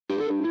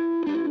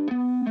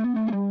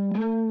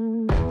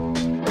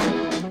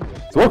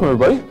So welcome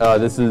everybody.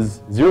 This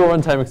is Zero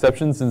Runtime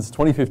Exceptions since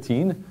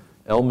 2015,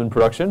 Elm in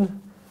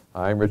production.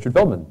 I'm Richard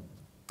Feldman.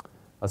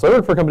 So I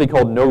work for a company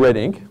called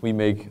NoRedInk. We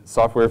make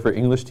software for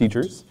English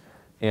teachers.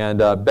 And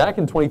back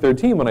in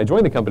 2013, when I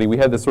joined the company, we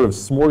had this sort of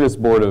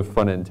smorgasbord of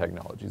front-end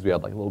technologies. We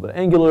had like a little bit of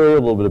Angular, a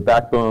little bit of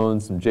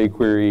Backbone, some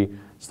jQuery,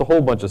 just a whole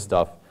bunch of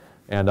stuff.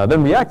 And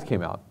then React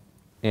came out.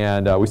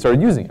 And we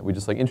started using it. We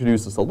just like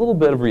introduced just a little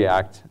bit of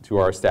React to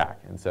our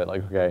stack and said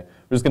like, okay,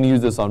 we're just going to use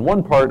this on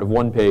one part of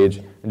one page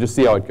and just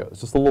see how it goes.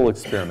 Just a little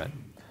experiment.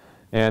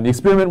 And the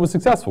experiment was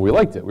successful. We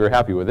liked it. We were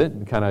happy with it.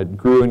 It kind of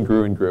grew and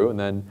grew and grew. And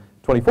then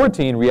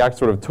 2014, React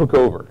sort of took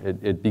over.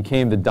 It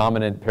became the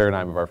dominant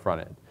paradigm of our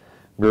front end.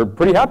 We were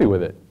pretty happy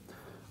with it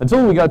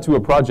until we got to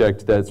a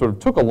project that sort of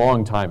took a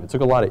long time. It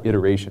took a lot of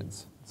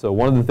iterations. So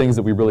one of the things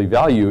that we really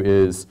value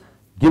is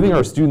giving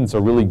our students a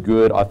really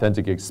good,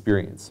 authentic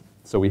experience.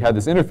 So we had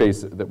this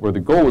interface where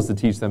the goal was to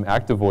teach them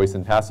active voice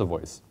and passive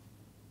voice.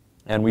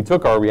 And we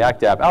took our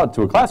React app out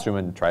to a classroom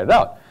and tried it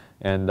out.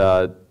 And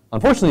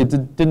unfortunately,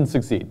 it didn't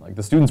succeed. Like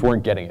the students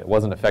weren't getting it. It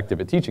wasn't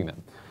effective at teaching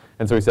them.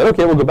 And so we said,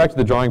 okay, we'll go back to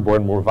the drawing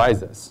board and we'll revise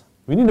this.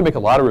 We need to make a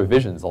lot of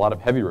revisions, a lot of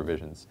heavy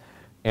revisions.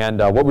 And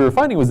what we were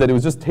finding was that it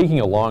was just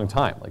taking a long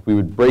time. Like we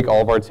would break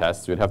all of our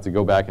tests. We'd have to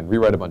go back and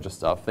rewrite a bunch of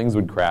stuff. Things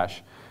would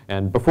crash.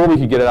 And before we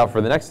could get it out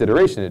for the next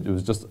iteration, it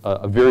was just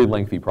a very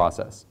lengthy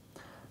process.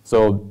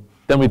 So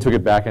then we took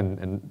it back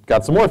and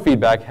got some more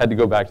feedback, had to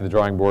go back to the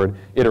drawing board,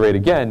 iterate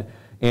again.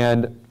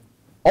 And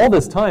all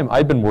this time,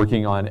 I'd been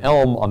working on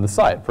Elm on the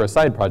side for a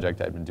side project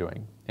I'd been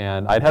doing.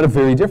 And I'd had a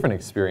very different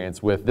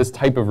experience with this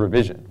type of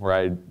revision, where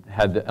I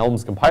had the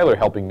Elm's compiler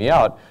helping me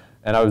out.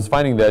 And I was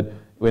finding that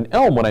in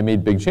Elm, when I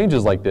made big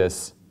changes like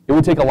this, it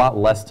would take a lot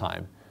less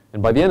time.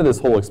 And by the end of this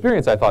whole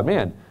experience, I thought,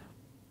 man,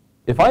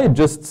 if I had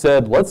just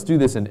said, let's do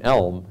this in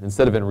Elm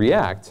instead of in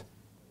React,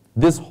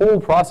 this whole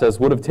process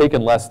would have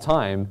taken less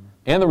time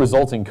and the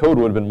resulting code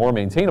would have been more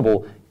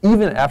maintainable,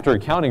 even after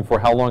accounting for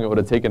how long it would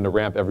have taken to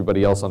ramp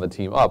everybody else on the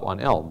team up on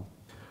Elm.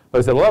 But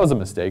I said, well, that was a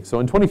mistake. So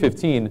in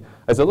 2015,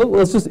 I said,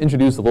 let's just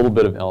introduce a little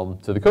bit of Elm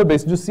to the code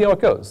base and just see how it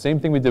goes. Same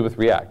thing we did with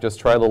React, just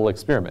try a little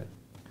experiment.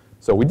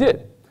 So we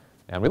did,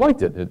 and we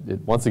liked it.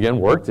 It once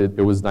again worked. It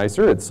was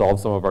nicer. It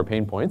solved some of our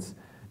pain points.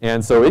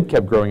 And so it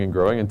kept growing and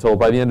growing until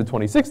by the end of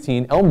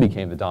 2016, Elm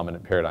became the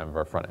dominant paradigm of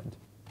our front end.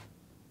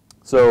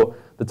 So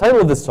the title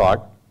of this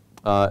talk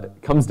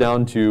comes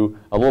down to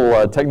a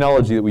little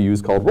technology that we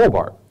use called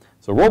rollbar.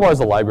 So rollbar is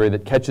a library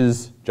that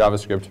catches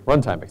JavaScript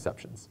runtime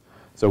exceptions.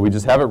 So we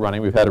just have it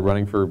running. We've had it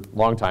running for a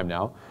long time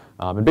now.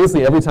 And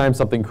basically every time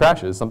something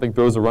crashes, something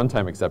throws a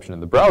runtime exception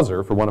in the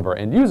browser for one of our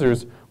end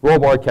users,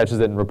 rollbar catches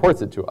it and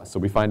reports it to us. So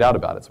we find out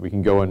about it. So we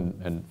can go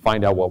and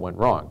find out what went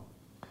wrong.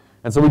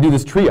 And so we do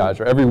this triage,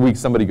 where every week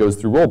somebody goes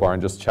through rollbar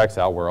and just checks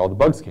out where all the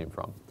bugs came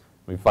from.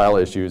 We file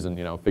issues and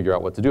figure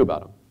out what to do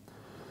about them.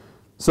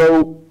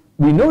 So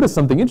we noticed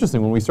something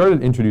interesting when we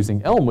started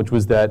introducing Elm, which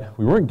was that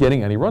we weren't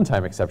getting any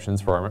runtime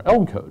exceptions for our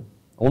Elm code,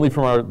 only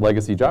from our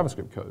legacy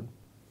JavaScript code.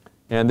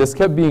 And this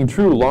kept being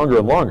true longer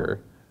and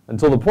longer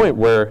until the point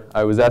where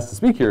I was asked to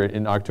speak here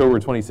in October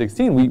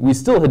 2016. We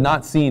still had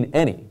not seen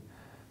any.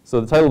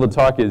 So the title of the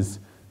talk is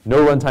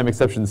No Runtime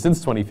Exceptions Since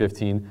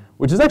 2015,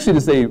 which is actually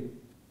to say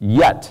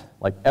yet,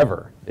 like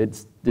ever.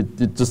 It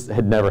just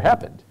had never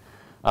happened.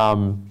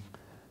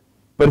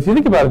 But if you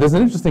think about it, there's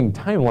an interesting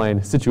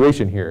timeline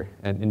situation here,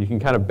 and you can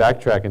kind of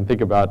backtrack and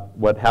think about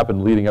what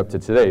happened leading up to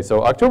today.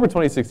 So October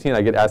 2016,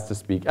 I get asked to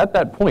speak. At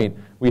that point,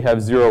 we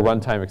have 0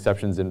 runtime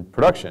exceptions in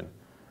production.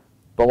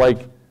 But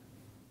like,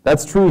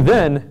 that's true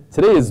then.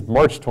 Today is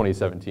March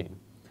 2017.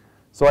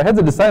 So I had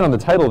to decide on the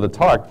title of the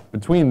talk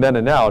between then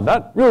and now,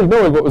 not really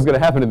knowing what was going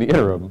to happen in the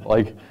interim.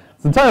 Like,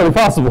 it's entirely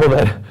possible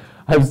that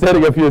I'm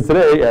standing up here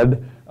today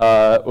and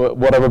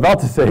what I'm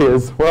about to say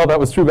is, well, that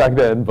was true back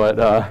then,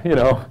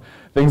 but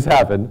things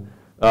happen.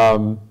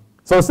 So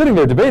I was sitting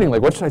there debating,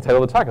 like, what should I title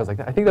the talk? I was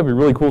like, I think that'd be a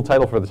really cool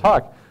title for the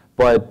talk,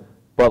 but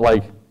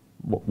like,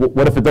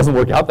 what if it doesn't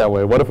work out that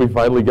way? What if we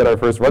finally get our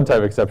first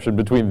runtime exception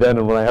between then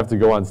and when I have to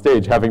go on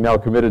stage, having now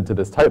committed to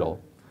this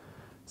title?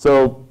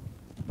 So,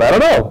 I don't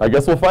know. I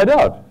guess we'll find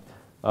out.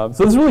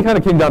 So this really kind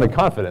of came down to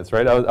confidence,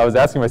 right? I was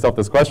asking myself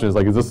this question, is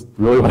like, is this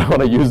really what I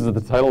want to use as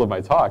the title of my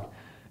talk?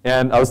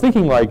 And I was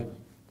thinking, like,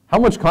 how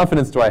much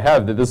confidence do I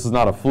have that this is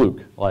not a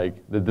fluke? Like,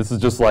 that this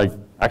is just like,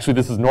 actually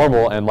this is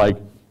normal, and like,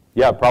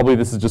 yeah, probably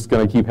this is just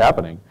going to keep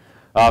happening.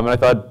 And I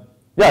thought,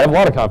 yeah, I have a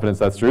lot of confidence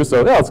that's true,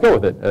 so yeah, let's go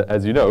with it,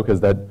 as you know,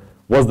 because that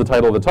was the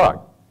title of the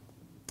talk.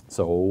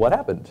 So what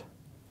happened?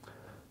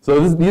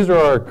 So these are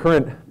our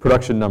current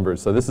production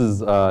numbers. So this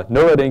is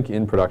NoRedInk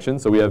in production.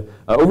 So we have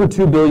over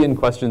 2 billion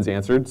questions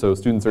answered. So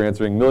students are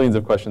answering millions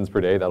of questions per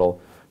day.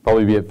 That'll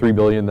probably be at 3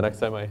 billion the next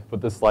time I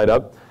put this slide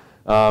up.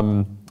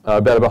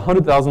 About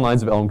 100,000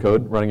 lines of Elm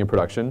code running in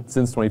production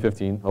since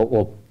 2015. Oh,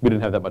 well, we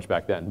didn't have that much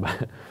back then.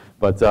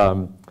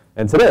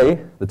 And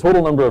today, the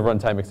total number of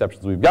runtime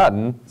exceptions we've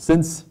gotten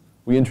since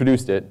we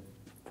introduced it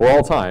for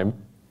all time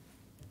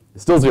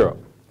is still 0.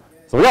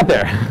 So we got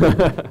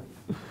there.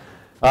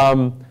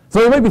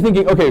 So you might be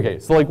thinking, okay,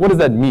 so like, what does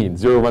that mean,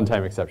 0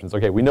 runtime exceptions?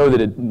 Okay, we know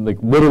that it like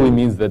literally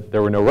means that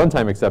there were no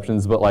runtime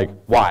exceptions, but like,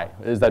 why?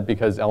 Is that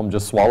because Elm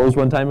just swallows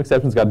runtime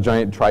exceptions, got a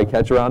giant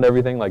try-catch around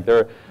everything? Like,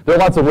 there are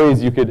lots of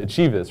ways you could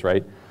achieve this,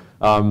 right?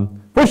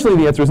 Fortunately,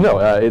 the answer is no.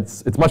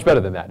 It's much better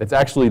than that. It's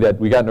actually that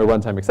we got no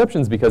runtime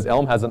exceptions because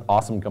Elm has an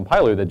awesome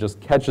compiler that just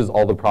catches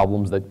all the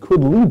problems that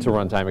could lead to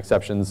runtime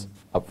exceptions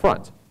up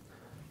front.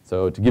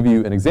 So to give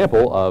you an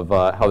example of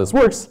how this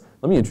works,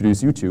 let me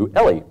introduce you to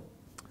Ellie.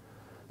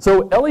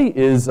 So Ellie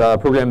is a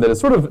program that is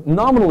sort of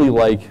nominally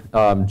like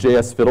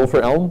JS Fiddle for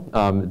Elm,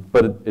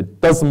 but it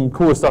does some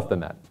cooler stuff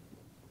than that.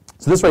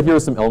 So this right here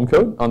is some Elm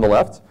code on the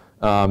left,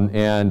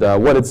 and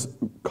what it's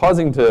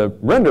causing to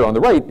render on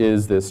the right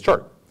is this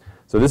chart.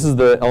 So this is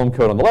the Elm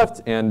code on the left,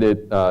 and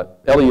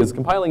Ellie is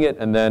compiling it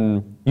and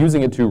then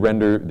using it to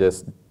render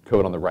this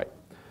code on the right.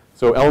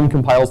 So Elm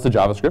compiles to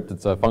JavaScript.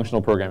 It's a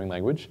functional programming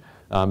language.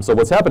 So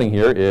what's happening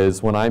here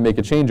is when I make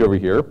a change over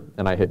here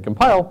and I hit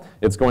compile,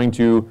 it's going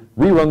to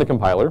rerun the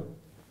compiler,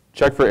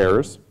 check for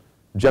errors,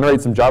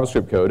 generate some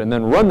JavaScript code, and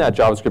then run that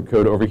JavaScript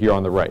code over here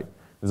on the right.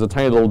 There's a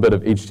tiny little bit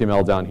of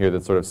HTML down here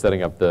that's sort of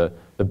setting up the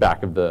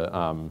back of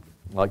the,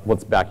 like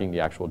what's backing the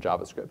actual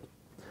JavaScript.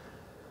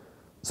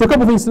 So a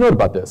couple things to note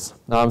about this.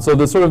 So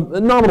the sort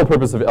of nominal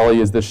purpose of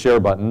Ellie is this share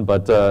button,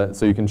 but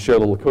so you can share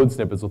little code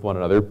snippets with one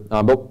another.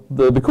 But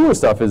the cooler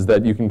stuff is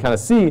that you can kind of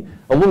see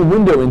a little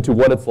window into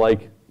what it's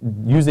like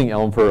using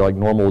Elm for like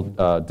normal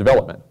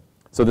development.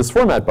 So this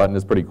format button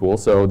is pretty cool.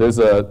 So there's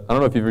I don't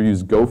know if you've ever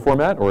used Go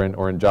format or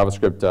in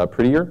JavaScript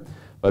Prettier,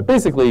 but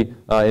basically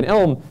in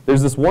Elm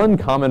there's this one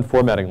common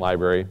formatting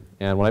library,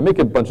 and when I make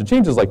a bunch of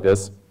changes like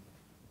this,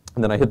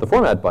 and then I hit the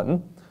format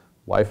button,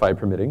 Wi-Fi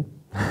permitting.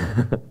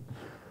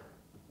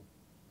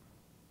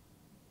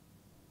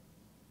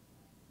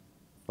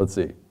 Let's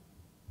see.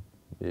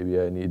 Maybe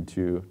I need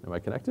to, am I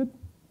connected?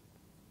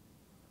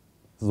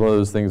 This is one of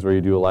those things where you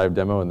do a live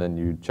demo and then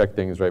you check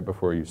things right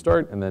before you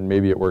start, and then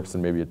maybe it works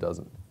and maybe it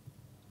doesn't.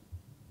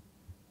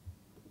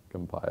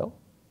 Compile.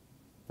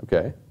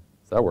 Okay,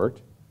 so that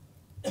worked.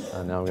 Now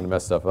I'm going to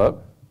mess stuff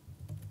up.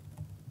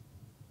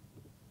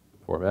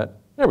 Format.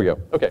 There we go.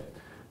 Okay.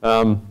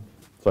 Sorry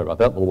about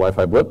that, little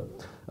Wi-Fi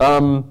blip.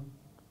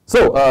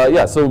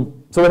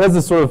 So it has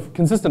this sort of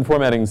consistent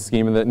formatting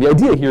scheme, and the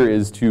idea here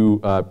is to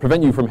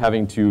prevent you from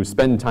having to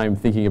spend time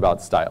thinking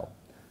about style.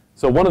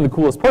 So one of the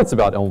coolest parts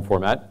about Elm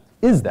format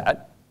is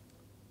that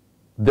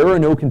there are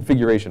no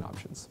configuration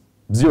options,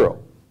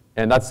 0.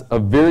 And that's a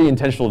very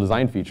intentional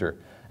design feature.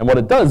 And what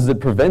it does is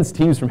it prevents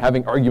teams from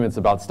having arguments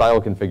about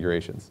style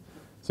configurations.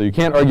 So you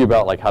can't argue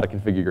about like how to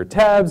configure your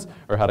tabs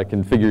or how to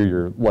configure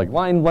your like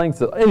line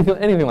lengths,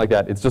 anything like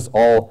that. It's just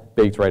all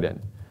baked right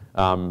in.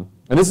 And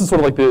this is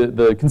sort of like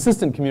the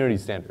consistent community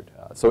standard.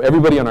 So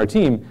everybody on our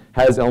team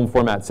has Elm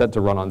format set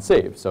to run on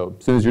save. So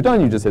as soon as you're done,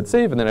 you just hit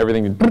save, and then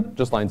everything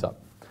just lines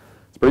up.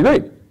 It's pretty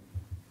great.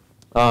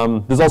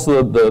 There's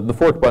also the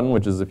fork button,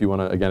 which is if you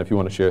want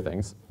to share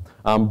things.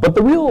 But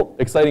the real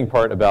exciting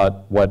part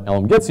about what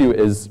Elm gets you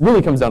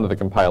really comes down to the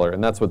compiler,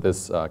 and that's what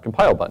this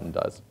compile button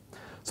does.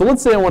 So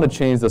let's say I want to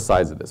change the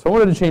size of this. If I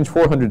wanted to change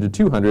 400 to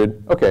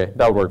 200, okay,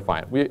 that would work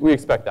fine. We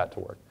expect that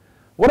to work.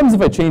 What happens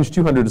if I change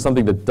 200 to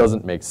something that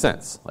doesn't make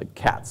sense, like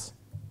cats?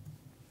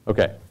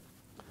 Okay.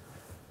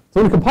 So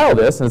I'm going to compile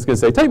this, and it's going to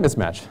say type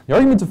mismatch. The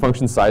argument of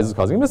function size is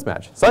causing a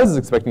mismatch. Size is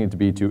expecting it to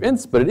be 2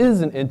 ints, but it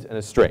is an int and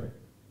a string.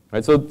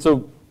 Right? So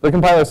the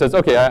compiler says,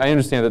 okay, I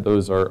understand that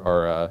those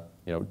are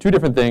 2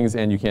 different things,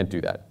 and you can't do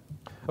that.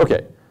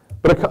 Okay,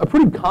 but a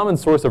pretty common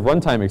source of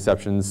runtime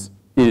exceptions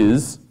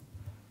is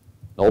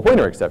null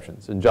pointer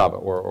exceptions in Java,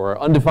 or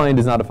undefined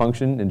is not a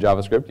function in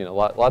JavaScript.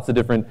 Lots of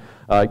different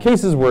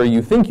cases where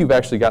you think you've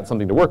actually got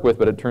something to work with,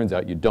 but it turns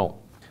out you don't.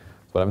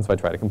 So what happens if I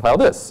try to compile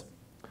this?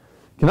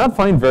 Cannot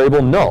find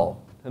variable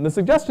null. And the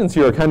suggestions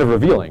here are kind of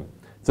revealing.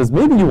 It says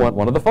maybe you want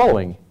one of the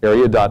following: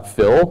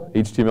 area.fill,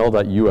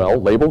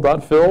 html.ul,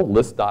 label.fill,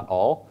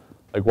 list.all.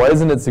 Like, why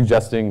isn't it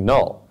suggesting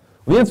null?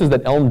 Well, the answer is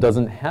that Elm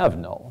doesn't have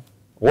null,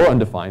 or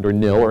undefined, or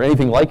nil, or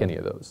anything like any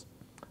of those.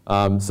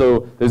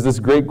 So there's this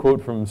great quote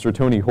from Sir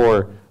Tony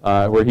Hoare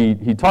where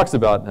he talks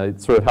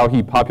about sort of how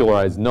he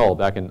popularized null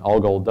back in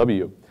Algol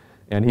W.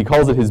 And he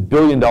calls it his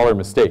billion-dollar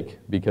mistake,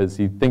 because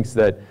he thinks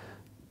that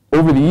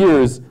over the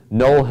years,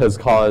 null has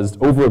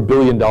caused over $1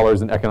 billion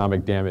in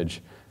economic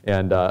damage.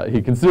 And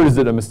he considers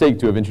it a mistake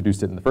to have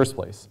introduced it in the first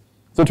place.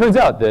 So it turns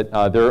out that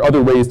there are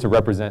other ways to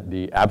represent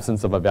the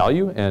absence of a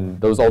value,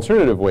 and those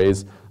alternative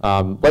ways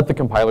let the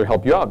compiler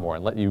help you out more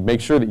and let you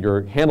make sure that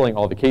you're handling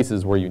all the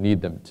cases where you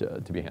need them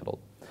to be handled.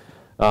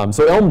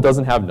 So Elm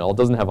doesn't have null,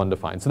 doesn't have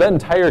undefined. So that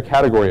entire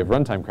category of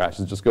runtime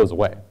crashes just goes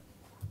away.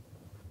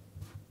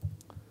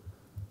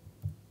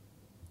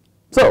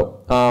 So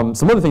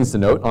some other things to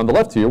note. On the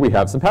left here, we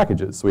have some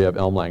packages. So we have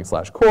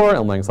elmlang/core,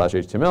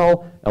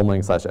 elmlang/html,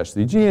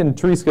 elmlang/svg, and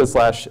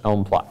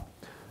Tariska/elmplot.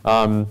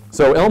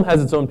 So Elm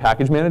has its own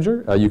package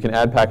manager. You can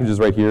add packages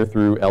right here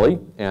through Ellie,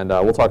 and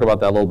we'll talk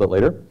about that a little bit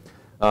later.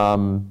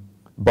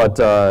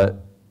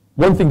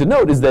 One thing to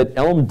note is that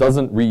Elm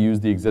doesn't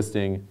reuse the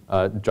existing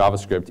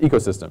JavaScript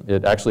ecosystem.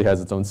 It actually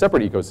has its own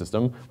separate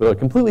ecosystem with a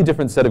completely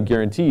different set of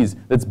guarantees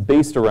that's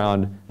based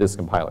around this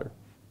compiler.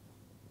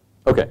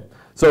 OK,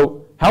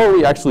 so how are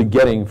we actually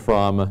getting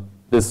from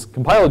this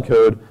compiled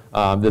code,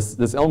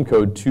 this Elm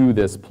code, to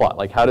this plot?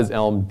 Like, how does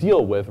Elm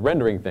deal with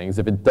rendering things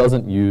if it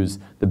doesn't use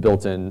the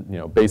built-in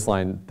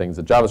baseline things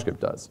that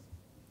JavaScript does?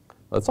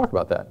 Let's talk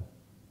about that.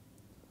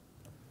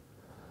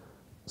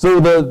 So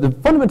the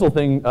fundamental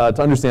thing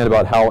to understand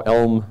about how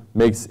Elm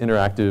makes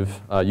interactive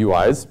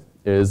UIs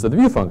is the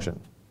view function.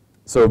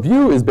 So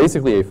view is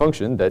basically a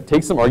function that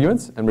takes some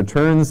arguments and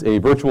returns a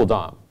virtual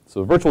DOM.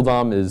 So virtual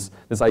DOM is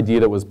this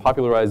idea that was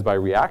popularized by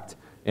React.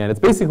 And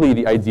it's basically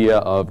the idea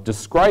of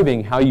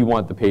describing how you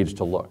want the page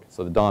to look.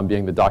 So the DOM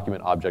being the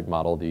document object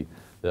model,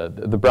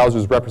 the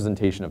browser's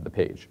representation of the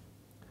page.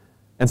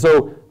 And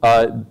so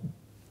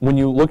when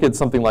you look at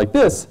something like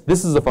this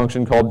is a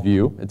function called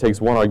view. It takes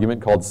one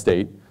argument called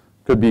state.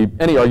 Could be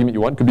any argument you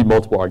want, could be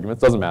multiple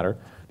arguments, doesn't matter.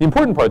 The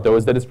important part, though,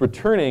 is that it's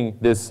returning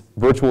this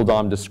virtual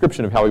DOM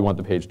description of how we want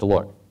the page to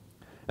look.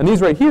 And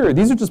these right here,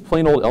 these are just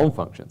plain old Elm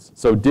functions.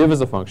 So div is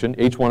a function,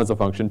 h1 is a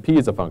function, p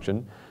is a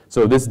function.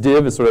 So this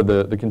div is sort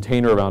of the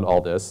container around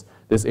all this.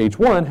 This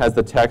h1 has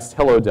the text,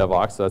 hello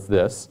devox, so that's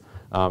this.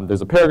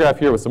 There's a paragraph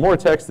here with some more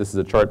text. This is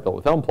a chart built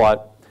with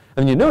Elmplot.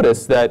 And you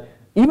notice that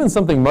even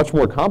something much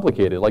more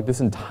complicated, like this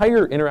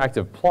entire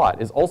interactive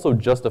plot, is also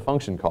just a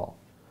function call.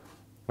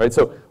 Right?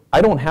 So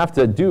I don't have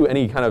to do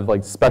any kind of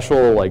like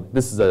special, like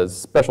this is a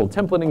special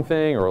templating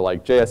thing or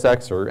like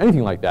JSX or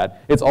anything like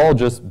that. It's all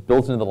just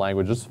built into the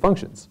language, just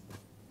functions.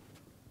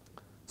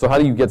 So how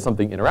do you get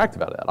something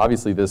interactive out of that?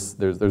 Obviously,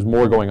 there's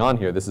more going on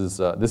here. This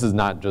is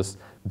not just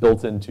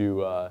built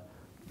into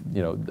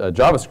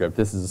JavaScript.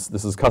 This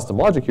is custom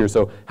logic here.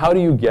 So how do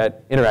you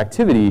get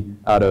interactivity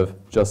out of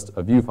just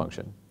a view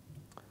function?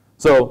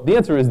 So the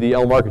answer is the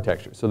Elm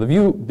architecture. So the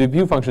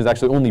view function is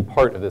actually only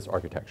part of this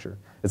architecture.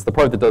 It's the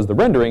part that does the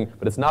rendering,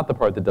 but it's not the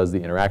part that does the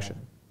interaction.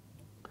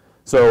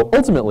 So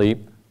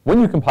ultimately,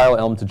 when you compile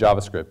Elm to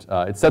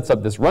JavaScript, it sets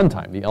up this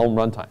runtime, the Elm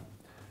runtime.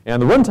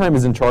 And the runtime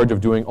is in charge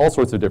of doing all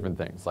sorts of different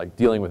things, like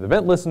dealing with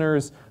event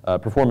listeners,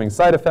 performing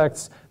side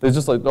effects. There's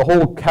just like a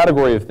whole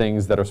category of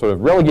things that are sort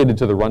of relegated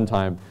to the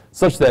runtime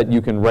such that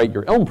you can write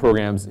your Elm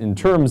programs in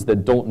terms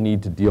that don't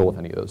need to deal with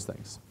any of those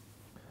things.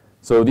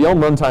 So the Elm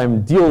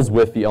runtime deals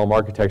with the Elm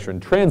architecture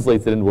and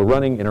translates it into a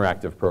running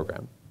interactive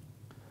program.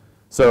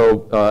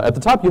 So at the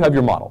top, you have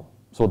your model.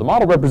 So the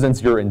model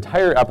represents your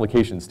entire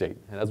application state.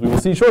 And as we will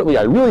see shortly,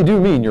 I really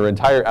do mean your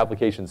entire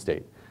application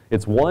state.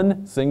 It's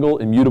one single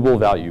immutable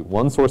value,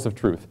 one source of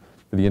truth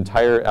for the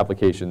entire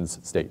application's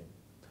state.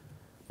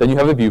 Then you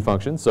have a view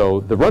function. So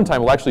the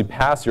runtime will actually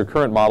pass your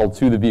current model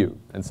to the view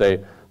and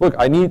say, look,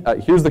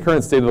 here's the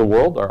current state of the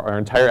world, our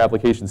entire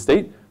application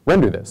state,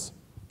 render this.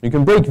 You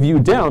can break view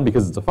down,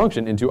 because it's a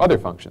function, into other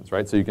functions,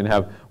 right? So you can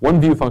have one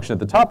view function at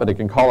the top, and it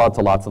can call out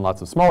to lots and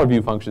lots of smaller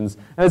view functions.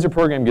 And as your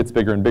program gets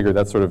bigger and bigger,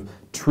 that sort of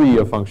tree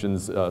of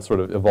functions sort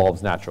of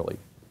evolves naturally.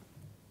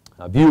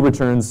 View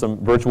returns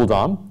some virtual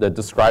DOM that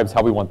describes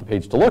how we want the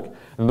page to look.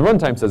 And the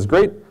runtime says,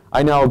 great,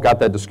 I now got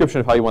that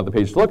description of how you want the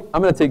page to look.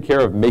 I'm going to take care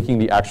of making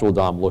the actual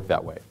DOM look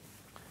that way.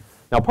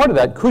 Now, part of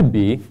that could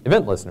be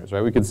event listeners,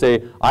 right? We could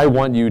say, I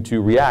want you to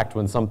react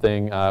when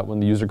when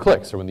the user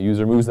clicks, or when the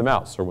user moves the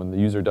mouse, or when the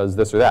user does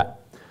this or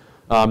that.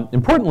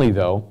 Importantly,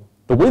 though,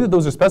 the way that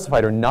those are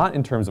specified are not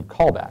in terms of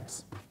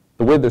callbacks.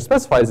 The way they're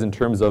specified is in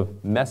terms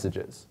of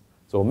messages.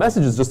 So a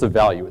message is just a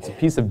value. It's a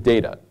piece of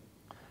data.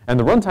 And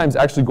the runtime is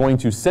actually going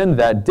to send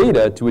that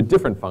data to a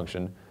different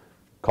function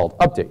called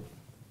update.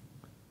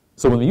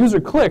 So when the user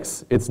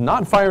clicks, it's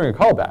not firing a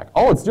callback.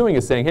 All it's doing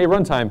is saying, hey,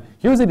 runtime,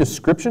 here's a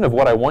description of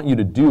what I want you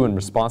to do in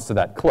response to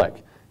that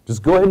click.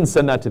 Just go ahead and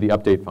send that to the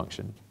update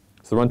function.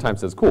 So the runtime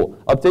says, cool,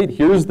 update,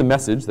 here's the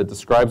message that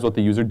describes what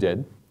the user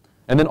did.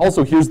 And then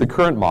also here's the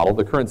current model,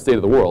 the current state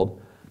of the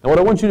world. And what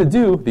I want you to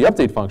do, the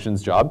update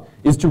function's job,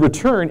 is to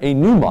return a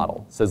new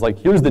model. It says, like,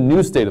 here's the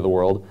new state of the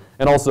world,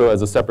 and also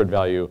as a separate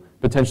value,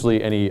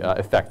 potentially any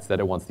effects that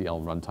it wants the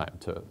Elm runtime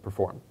to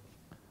perform.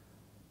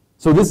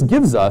 So this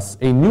gives us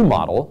a new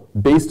model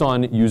based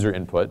on user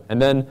input.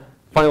 And then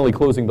finally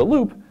closing the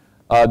loop,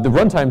 the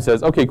runtime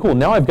says, OK, cool,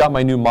 now I've got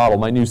my new model,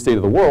 my new state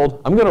of the world.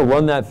 I'm going to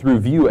run that through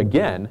view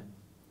again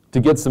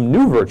to get some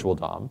new virtual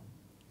DOM,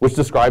 which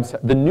describes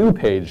the new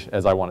page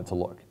as I want it to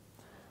look.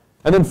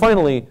 And then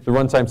finally, the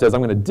runtime says,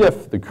 I'm going to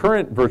diff the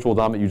current virtual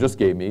DOM that you just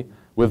gave me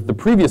with the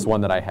previous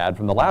one that I had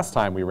from the last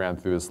time we ran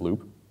through this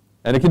loop.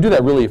 And it can do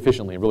that really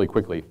efficiently and really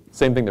quickly,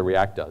 same thing that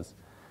React does.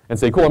 And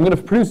say, cool, I'm going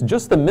to produce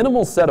just the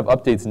minimal set of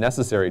updates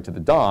necessary to the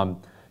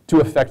DOM to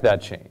affect that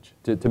change,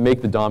 to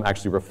make the DOM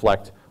actually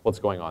reflect what's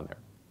going on there.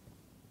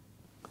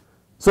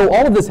 So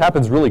all of this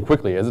happens really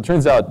quickly. As it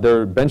turns out,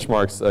 there are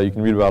benchmarks you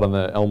can read about on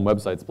the Elm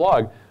website's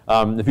blog.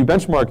 If you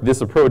benchmark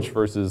this approach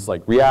versus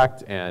like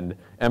React and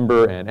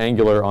Ember and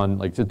Angular on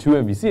like the 2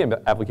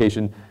 MVC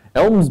application,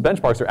 Elm's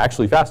benchmarks are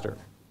actually faster.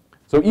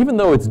 So even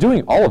though it's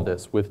doing all of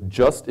this with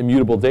just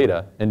immutable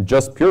data and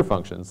just pure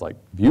functions, like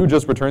view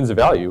just returns a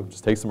value,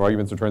 just takes some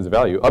arguments, returns a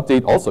value,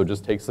 update also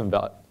just takes some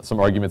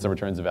arguments and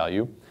returns a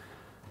value,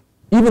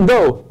 even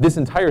though this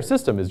entire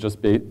system is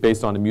just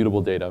based on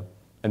immutable data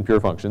and pure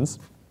functions,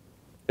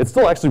 it's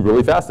still actually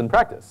really fast in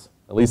practice,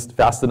 at least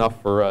fast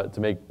enough for, to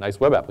make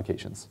nice web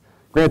applications.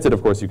 Granted,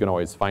 of course, you can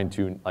always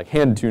fine-tune, like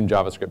hand-tune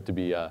JavaScript to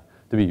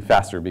be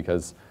faster,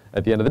 because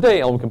at the end of the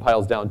day, Elm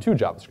compiles down to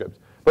JavaScript.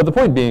 But the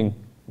point being,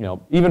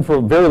 even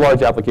for very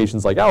large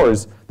applications like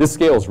ours, this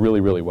scales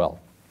really, really well.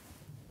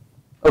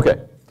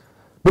 Okay,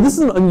 but this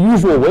is an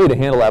unusual way to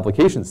handle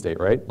application state,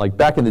 right? Like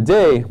back in the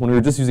day, when we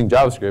were just using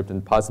JavaScript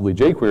and possibly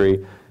jQuery,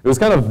 it was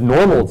kind of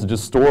normal to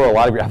just store a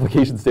lot of your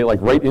application state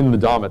like right in the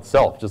DOM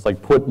itself, just like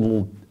put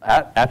little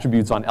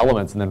attributes on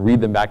elements and then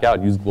read them back out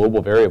and use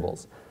global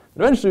variables.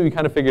 And eventually, we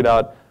kind of figured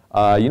out,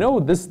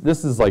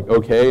 this is like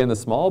okay in the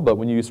small, but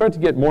when you start to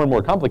get more and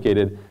more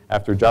complicated,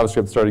 after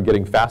JavaScript started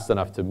getting fast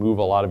enough to move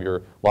a lot of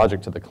your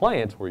logic to the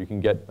client where you can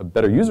get a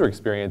better user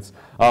experience,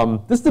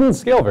 this didn't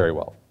scale very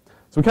well.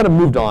 So we kind of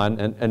moved on,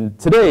 and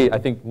today I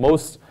think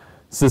most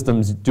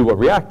systems do what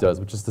React does,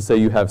 which is to say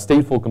you have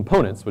stateful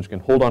components which can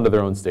hold onto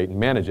their own state and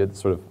manage it,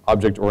 sort of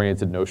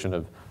object-oriented notion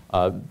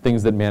of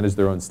things that manage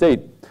their own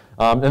state,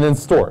 and then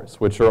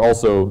stores, which are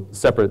also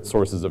separate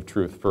sources of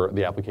truth for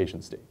the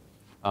application state.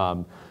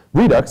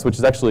 Redux, which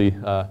is actually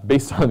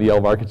based on the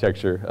Elm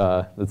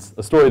architecture. It's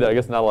a story that I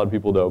guess not a lot of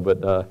people know,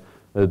 but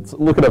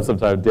look it up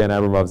sometime, Dan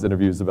Abramov's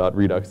interviews about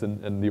Redux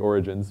and the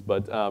origins.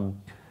 But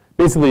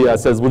basically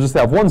says we'll just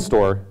have one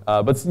store,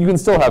 but you can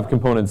still have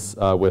components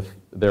with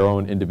their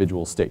own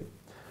individual state.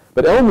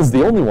 But Elm is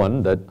the only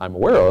one that I'm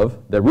aware of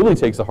that really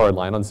takes a hard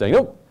line on saying,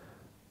 oh,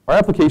 our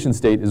application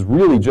state is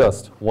really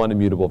just one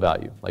immutable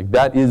value. Like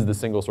that is the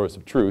single source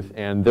of truth,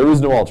 and there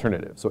is no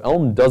alternative. So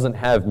Elm doesn't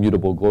have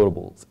mutable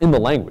globals in the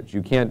language.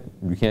 You can't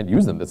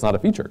use them. That's not a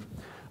feature.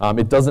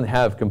 It doesn't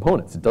have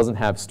components. It doesn't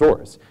have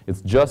stores.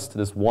 It's just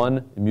this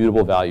one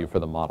immutable value for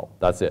the model.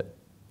 That's it.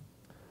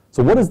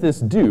 So what does this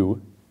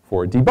do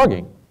for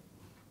debugging?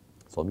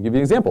 So let me give you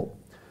an example.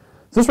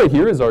 So this right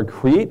here is our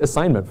create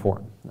assignment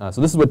form.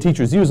 So this is what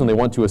teachers use when they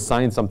want to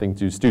assign something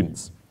to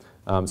students.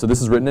 So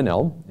this is written in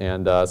Elm,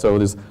 and so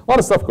there's a lot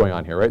of stuff going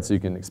on here, right? So you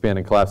can expand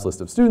and collapse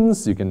list of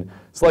students. You can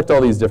select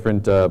all these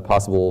different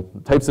possible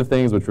types of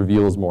things, which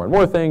reveals more and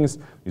more things.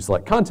 You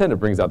select content, it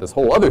brings out this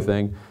whole other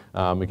thing.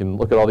 We can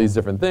look at all these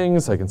different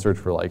things. I can search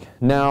for like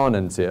noun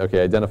and say,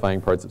 okay,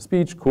 identifying parts of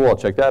speech. Cool, I'll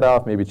check that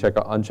off. Maybe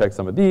uncheck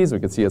some of these. We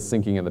can see it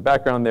syncing in the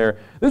background there.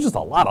 There's just a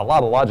lot of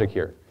logic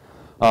here.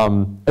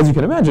 As you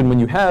can imagine, when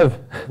you have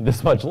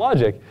this much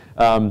logic,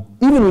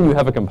 even when you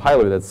have a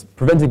compiler that's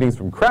preventing things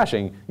from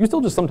crashing, you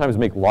still just sometimes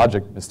make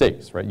logic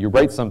mistakes, right? You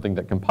write something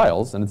that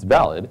compiles and it's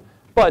valid,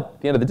 but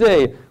at the end of the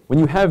day, when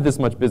you have this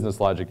much business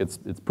logic, it's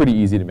pretty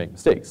easy to make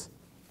mistakes.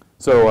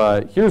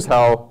 So here's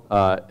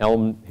how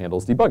Elm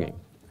handles debugging.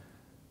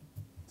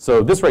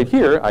 So this right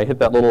here, I hit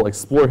that little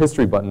explore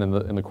history button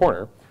in the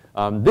corner.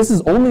 This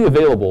is only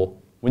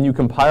available when you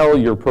compile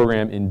your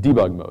program in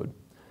debug mode.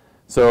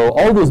 So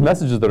all of those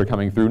messages that are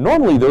coming through,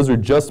 normally those are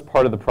just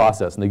part of the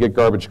process and they get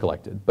garbage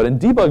collected. But in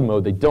debug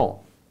mode, they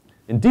don't.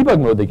 In debug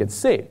mode, they get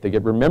saved. They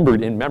get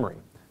remembered in memory.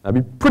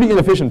 That'd be pretty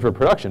inefficient for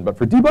production, but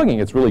for debugging,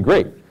 it's really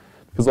great.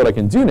 Because what I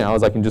can do now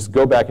is I can just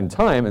go back in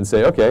time and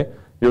say, okay,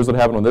 here's what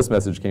happened when this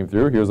message came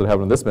through. Here's what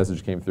happened when this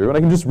message came through. And I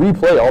can just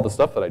replay all the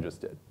stuff that I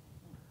just did.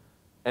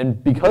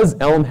 And because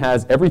Elm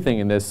has everything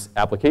in this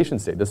application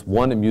state, this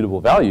one immutable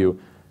value,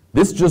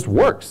 this just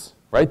works.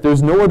 Right?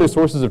 There's no other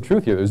sources of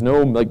truth here. There's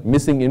no like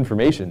missing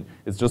information.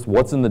 It's just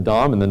what's in the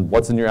DOM and then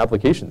what's in your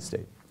application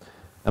state.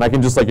 And I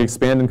can just like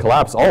expand and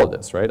collapse all of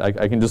this, right?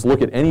 I can just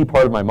look at any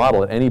part of my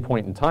model at any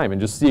point in time and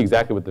just see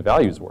exactly what the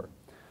values were.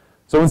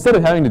 So instead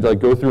of having to like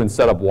go through and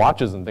set up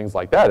watches and things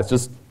like that,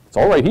 it's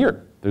all right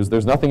here.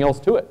 There's nothing else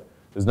to it.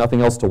 There's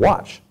nothing else to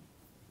watch.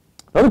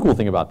 Another cool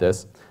thing about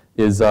this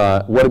is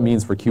what it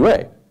means for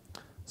QA.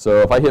 So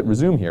if I hit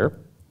resume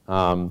here,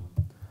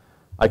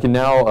 I can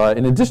now,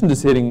 in addition to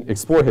hitting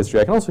explore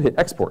history, I can also hit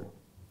export.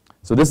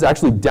 So this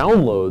actually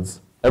downloads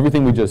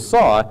everything we just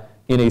saw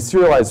in a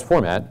serialized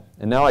format.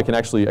 And now I can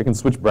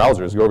switch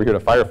browsers, go over here to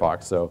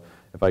Firefox. So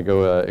if I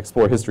go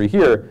explore history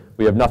here,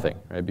 we have nothing,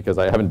 right? Because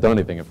I haven't done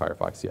anything in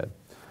Firefox yet.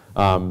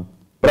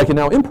 But I can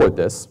now import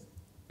this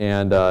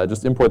and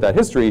just import that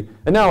history.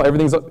 And now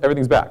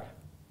everything's back,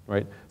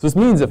 right? So this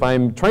means if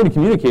I'm trying to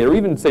communicate or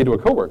even say to a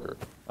coworker,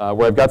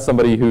 where I've got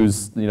somebody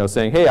who's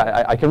saying, hey,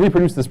 I can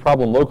reproduce this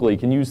problem locally.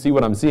 Can you see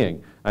what I'm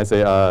seeing? I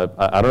say,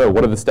 I don't know.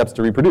 What are the steps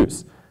to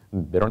reproduce?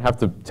 And they don't have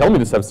to tell me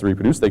the steps to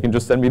reproduce. They can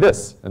just send me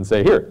this and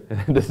say, here,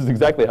 this is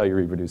exactly how you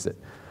reproduce it.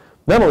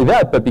 Not only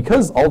that, but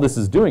because all this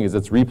is doing is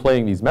it's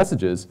replaying these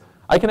messages,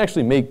 I can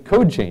actually make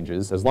code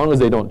changes as long as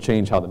they don't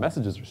change how the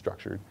messages are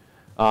structured.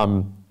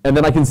 And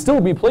then I can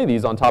still replay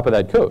these on top of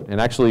that code. And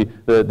actually,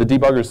 the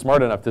debugger is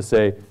smart enough to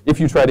say, if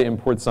you try to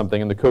import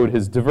something and the code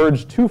has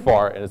diverged too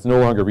far and it's no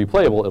longer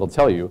replayable, it'll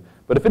tell you.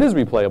 But if it is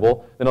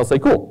replayable, then I'll say,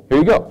 cool, here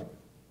you go.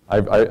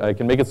 I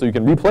can make it so you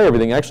can replay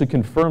everything and actually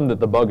confirm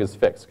that the bug is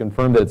fixed,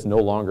 confirm that it's no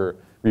longer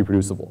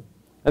reproducible.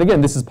 And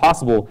again, this is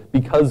possible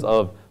because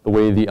of the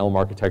way the Elm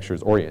architecture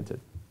is oriented.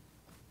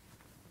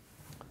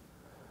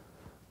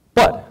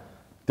 But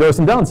there are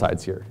some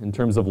downsides here in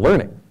terms of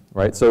learning,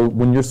 right? So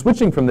when you're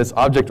switching from this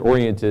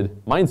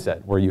object-oriented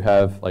mindset where you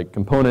have like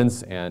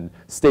components and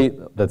state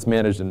that's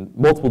managed in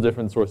multiple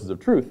different sources of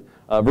truth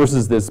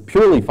versus this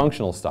purely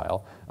functional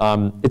style,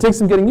 it takes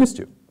some getting used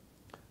to.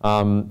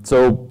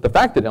 So the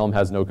fact that Elm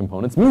has no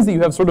components means that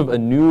you have sort of a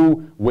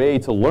new way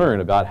to learn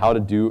about how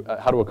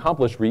to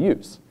accomplish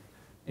reuse.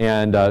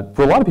 And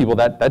for a lot of people,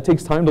 that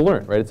takes time to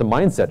learn, right? It's a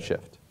mindset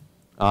shift.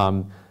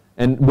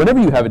 And whenever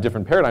you have a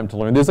different paradigm to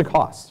learn, there's a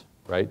cost,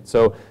 right?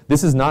 So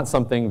this is not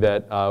something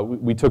that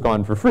we took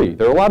on for free.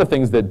 There are a lot of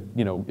things that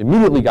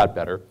immediately got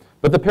better,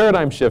 but the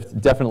paradigm shift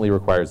definitely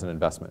requires an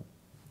investment.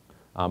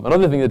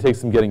 Another thing that takes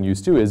some getting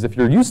used to is if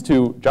you're used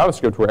to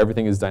JavaScript where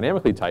everything is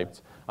dynamically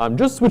typed,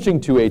 just switching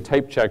to a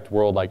type-checked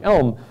world like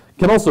Elm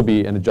can also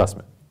be an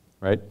adjustment,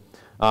 right?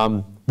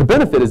 The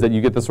benefit is that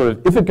you get the sort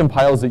of, if it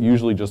compiles, it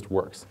usually just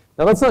works.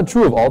 Now that's not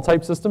true of all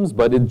type systems,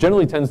 but it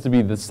generally tends to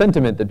be the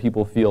sentiment that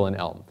people feel in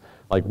Elm.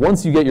 Like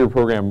once you get your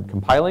program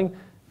compiling,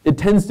 it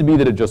tends to be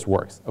that it just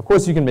works. Of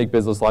course, you can make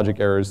business logic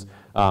errors,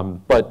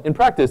 but in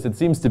practice, it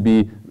seems to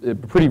be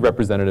pretty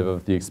representative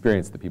of the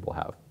experience that people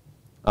have.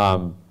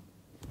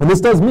 And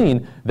this does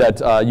mean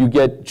that you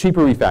get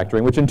cheaper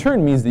refactoring, which in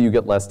turn means that you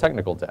get less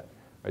technical debt.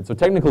 Right? So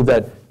technical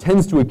debt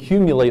tends to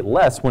accumulate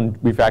less when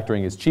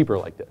refactoring is cheaper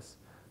like this.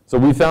 So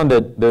we found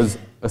that there's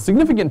a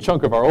significant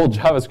chunk of our old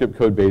JavaScript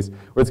code base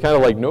where it's kind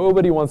of like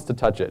nobody wants to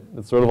touch it.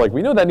 It's sort of like,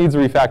 we know that needs a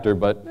refactor,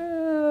 but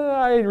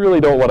I really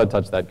don't want to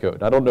touch that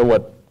code. I don't know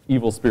what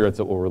evil spirits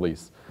it will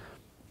release.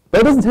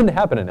 But it doesn't tend to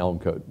happen in Elm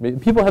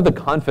code. People have the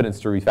confidence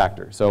to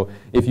refactor. So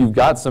if you've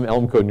got some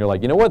Elm code and you're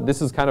like, you know what, this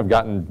has kind of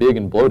gotten big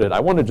and bloated. I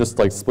want to just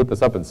like split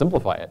this up and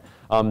simplify it.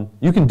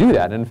 You can do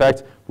that. And in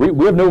fact,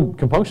 we have no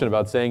compunction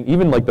about saying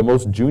even like the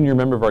most junior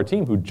member of our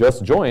team who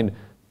just joined,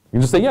 you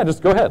can just say, yeah,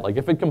 just go ahead. Like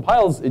if it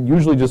compiles, it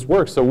usually just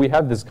works. So we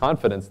have this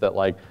confidence that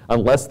like,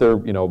 unless they're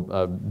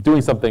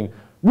doing something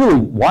really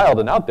wild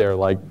and out there,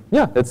 like,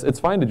 yeah, it's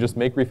fine to just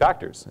make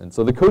refactors. And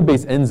so the code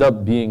base ends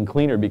up being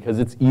cleaner because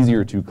it's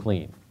easier to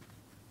clean.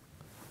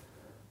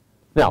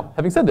 Now,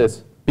 having said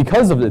this,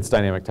 because of its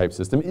dynamic type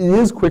system, it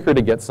is quicker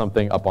to get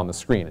something up on the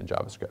screen in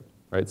JavaScript,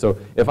 right? So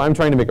if I'm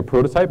trying to make a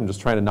prototype and just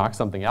trying to knock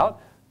something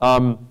out,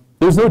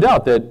 there's no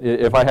doubt that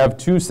if I have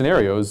two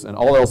scenarios and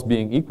all else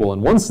being equal, in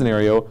one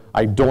scenario,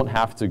 I don't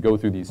have to go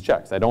through these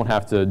checks. I don't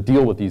have to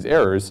deal with these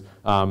errors.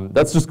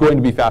 That's just going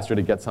to be faster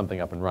to get something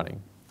up and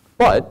running.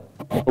 But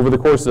over the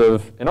course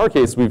of, in our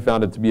case, we've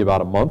found it to be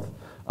about a month.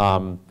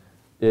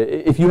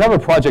 If you have a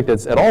project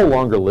that's at all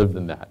longer lived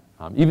than that,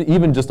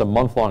 even just a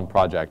month-long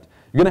project,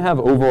 you're going to have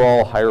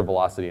overall higher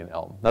velocity in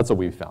Elm. That's what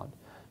we've found.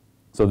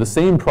 So the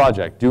same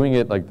project, doing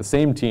it like the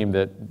same team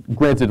that,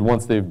 granted,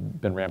 once they've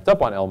been ramped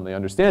up on Elm and they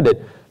understand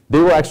it, they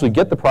will actually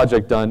get the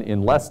project done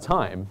in less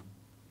time,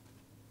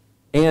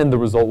 and the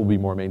result will be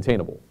more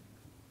maintainable.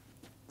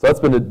 So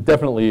that's been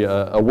definitely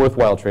a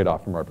worthwhile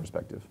trade-off from our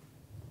perspective.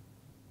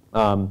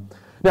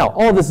 Now,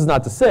 all of this is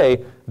not to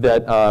say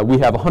that we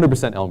have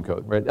 100% Elm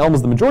code, right? Elm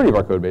is the majority of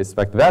our code base, in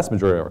fact, the vast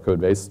majority of our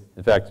code base.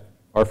 In fact,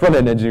 our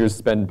front-end engineers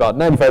spend about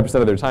 95%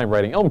 of their time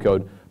writing Elm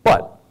code,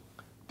 but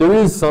there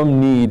is some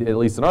need, at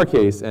least in our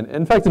case, and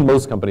in fact in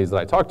most companies that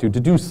I talk to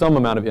do some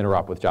amount of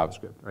interop with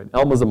JavaScript. Right?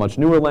 Elm is a much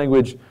newer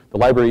language. The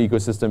library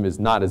ecosystem is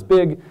not as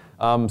big.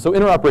 So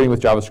interoperating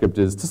with JavaScript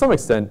is, to some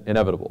extent,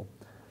 inevitable.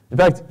 In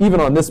fact, even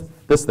on this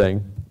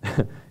thing,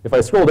 if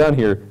I scroll down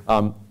here,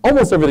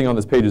 almost everything on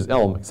this page is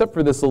Elm, except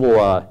for this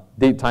little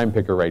date time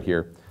picker right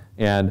here.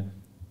 And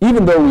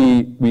even though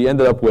we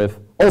ended up with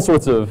all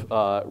sorts of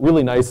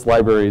really nice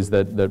libraries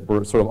that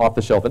were sort of off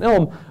the shelf in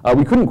Elm,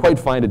 we couldn't quite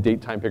find a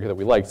date time picker that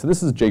we liked. So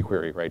this is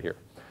jQuery right here.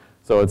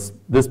 So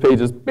this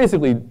page is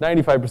basically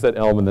 95%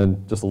 Elm and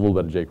then just a little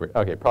bit of jQuery.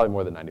 OK, probably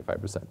more than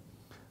 95%.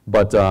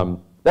 But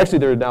actually,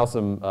 there are now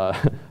some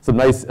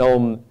nice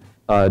Elm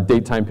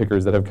date time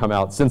pickers that have come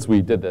out since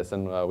we did this,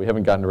 and we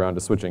haven't gotten around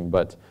to switching.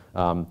 But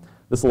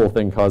this little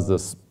thing caused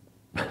us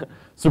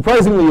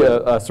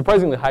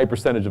surprisingly high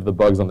percentage of the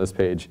bugs on this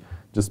page,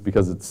 just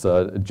because it's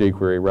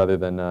jQuery rather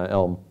than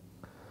Elm.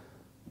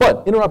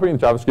 But interoperating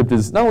with JavaScript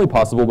is not only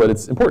possible, but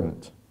it's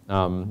important,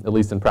 at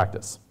least in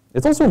practice.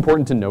 It's also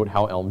important to note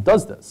how Elm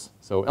does this.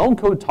 So Elm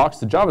code talks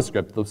to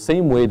JavaScript the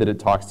same way that it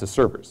talks to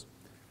servers,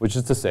 which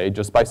is to say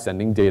just by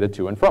sending data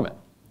to and from it.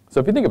 So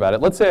if you think about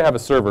it, let's say I have a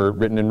server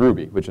written in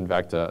Ruby, which in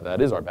fact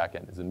that is our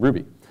backend, is in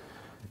Ruby.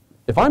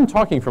 If I'm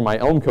talking from my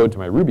Elm code to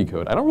my Ruby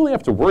code, I don't really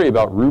have to worry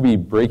about Ruby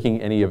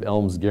breaking any of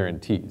Elm's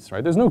guarantees,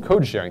 right? There's no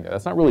code sharing there.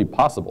 That's not really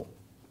possible.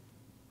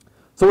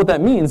 So what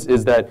that means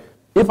is that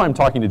if I'm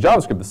talking to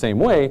JavaScript the same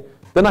way,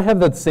 then I have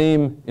that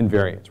same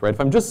invariant, right?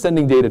 If I'm just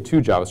sending data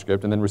to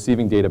JavaScript and then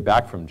receiving data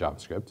back from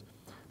JavaScript,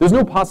 there's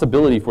no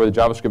possibility for the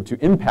JavaScript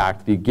to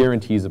impact the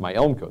guarantees of my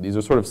Elm code. These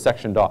are sort of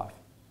sectioned off.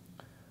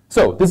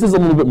 So this is a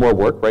little bit more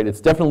work, right?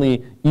 It's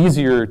definitely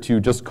easier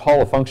to just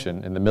call a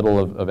function in the middle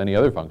of any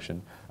other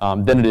function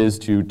than it is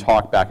to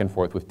talk back and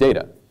forth with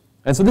data.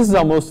 And so this is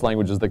how most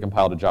languages that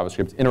compile to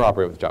JavaScript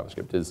interoperate with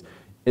JavaScript. Is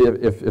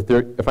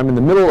if I'm in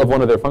the middle of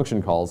one of their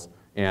function calls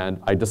and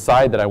I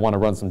decide that I want to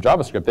run some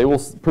JavaScript, they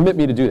will permit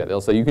me to do that.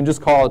 They'll say, you can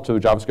just call it to a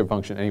JavaScript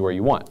function anywhere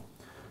you want.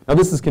 Now,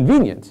 this is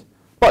convenient,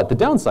 but the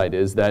downside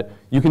is that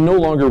you can no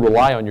longer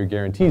rely on your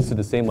guarantees to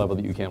the same level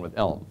that you can with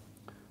Elm.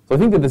 So I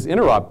think that this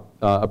interop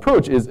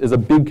approach is a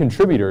big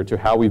contributor to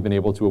how we've been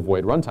able to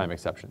avoid runtime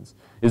exceptions,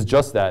 is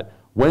just that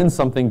when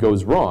something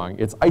goes wrong,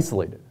 it's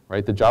isolated,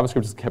 right? The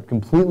JavaScript is kept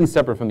completely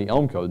separate from the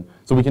Elm code,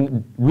 so we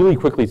can really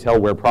quickly tell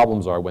where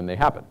problems are when they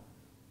happen.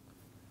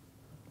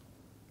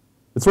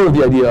 It's sort of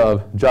the idea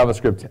of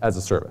JavaScript as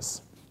a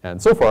service.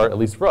 And so far, at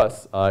least for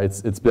us,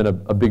 it's been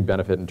a big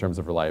benefit in terms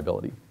of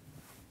reliability.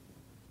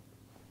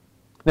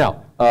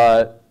 Now,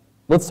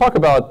 let's talk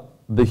about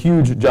the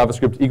huge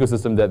JavaScript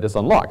ecosystem that this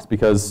unlocks,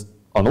 because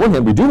on the one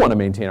hand, we do want to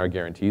maintain our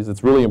guarantees.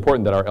 It's really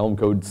important that our Elm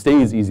code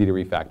stays easy to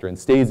refactor and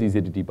stays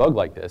easy to debug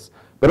like this.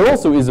 But it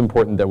also is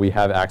important that we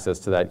have access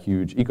to that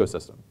huge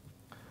ecosystem.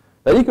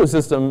 That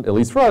ecosystem, at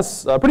least for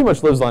us, pretty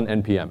much lives on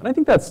NPM. And I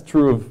think that's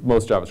true of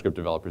most JavaScript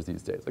developers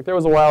these days. Like there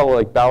was a while where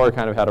like Bower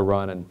kind of had a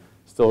run and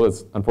still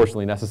is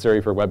unfortunately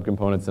necessary for web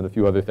components and a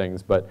few other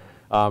things. But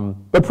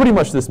pretty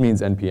much this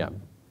means NPM.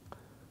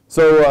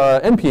 So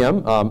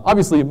NPM,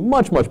 obviously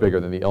much, much bigger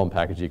than the Elm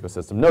package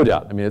ecosystem, no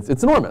doubt. I mean,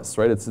 it's enormous,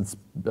 right? It's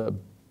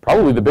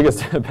probably the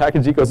biggest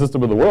package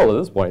ecosystem in the world at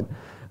this point.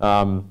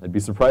 I'd be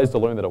surprised to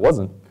learn that it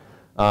wasn't.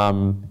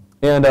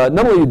 And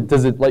not only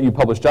does it let you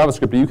publish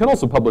JavaScript, but you can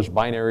also publish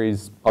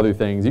binaries, other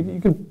things.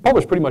 You can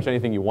publish pretty much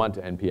anything you want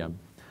to NPM.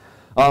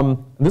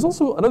 There's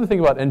also another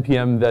thing about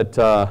NPM that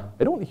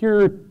I don't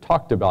hear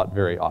talked about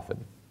very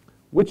often,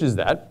 which is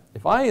that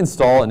if I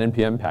install an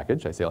NPM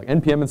package, I say like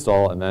npm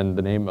install and then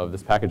the name of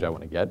this package I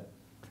want to get,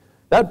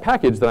 that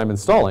package that I'm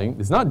installing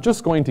is not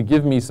just going to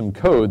give me some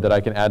code that I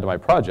can add to my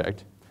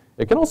project.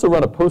 It can also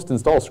run a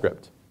post-install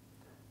script.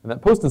 And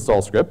that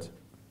post-install script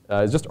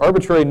is just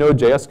arbitrary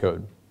Node.js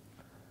code,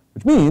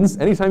 which means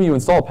anytime you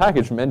install a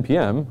package from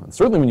npm, and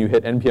certainly when you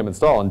hit npm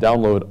install and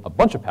download a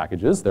bunch of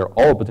packages, they're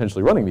all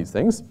potentially running these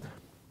things,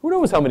 who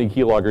knows how many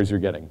keyloggers you're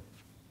getting.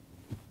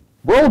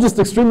 We're all just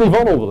extremely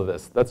vulnerable to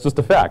this. That's just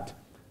a fact.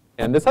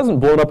 And this hasn't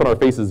blown up in our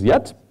faces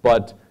yet,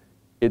 but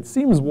it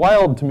seems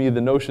wild to me,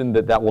 the notion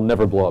that that will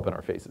never blow up in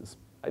our faces.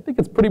 I think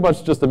it's pretty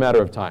much just a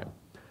matter of time.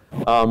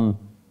 I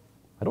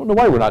don't know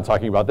why we're not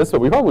talking about this,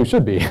 but we probably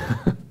should be.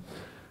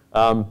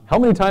 How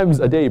many times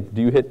a day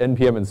do you hit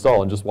npm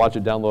install and just watch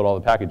it download all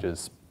the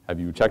packages? Have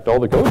you checked all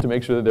the code to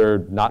make sure that they're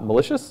not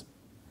malicious?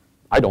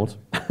 I don't.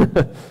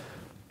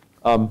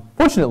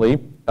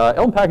 Fortunately,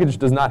 Elm package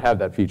does not have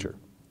that feature.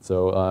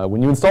 So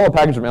when you install a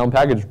package from Elm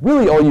package,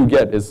 really all you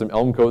get is some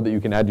Elm code that you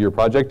can add to your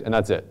project, and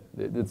that's it.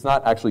 It's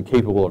not actually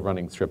capable of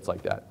running scripts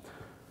like that.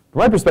 From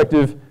my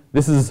perspective,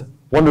 this is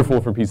wonderful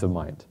for peace of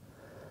mind.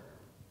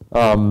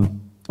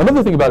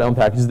 Another thing about Elm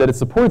package is that it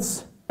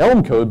supports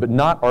Elm code, but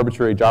not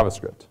arbitrary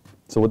JavaScript.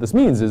 So what this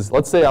means is,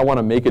 let's say I want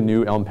to make a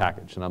new Elm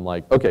package, and I'm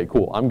like, OK,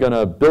 cool. I'm going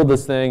to build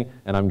this thing,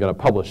 and I'm going to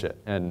publish it.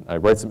 And I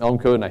write some Elm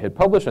code, and I hit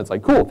publish, and it's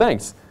like, cool,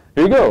 thanks.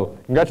 Here you go.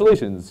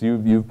 Congratulations.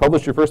 You've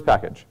published your first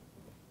package.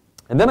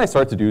 And then I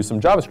start to do some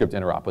JavaScript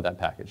interop with that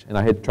package. And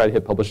I try to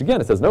hit publish again.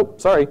 It says,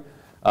 nope, sorry.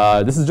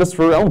 This is just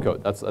for Elm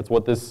code. That's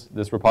what this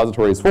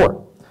repository is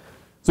for.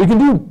 So you can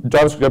do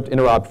JavaScript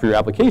interop for your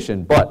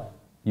application, but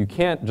you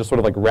can't just sort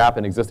of like wrap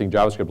an existing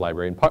JavaScript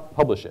library and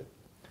publish it.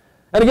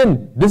 And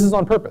again, this is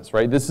on purpose,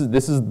 right? This is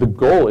the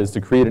goal is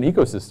to create an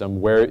ecosystem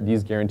where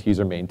these guarantees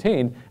are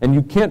maintained. And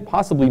you can't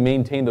possibly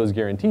maintain those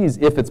guarantees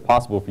if it's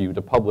possible for you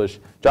to publish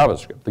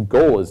JavaScript. The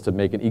goal is to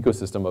make an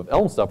ecosystem of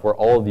Elm stuff where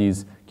all of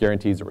these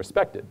guarantees are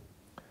respected.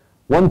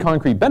 One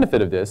concrete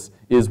benefit of this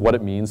is what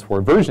it means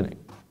for versioning.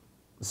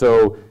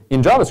 So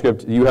in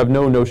JavaScript, you have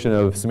no notion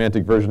of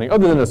semantic versioning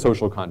other than a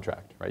social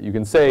contract, right? You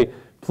can say,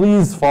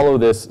 please follow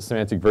this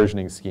semantic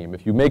versioning scheme.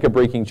 If you make a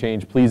breaking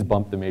change, please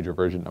bump the major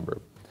version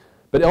number.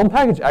 But Elm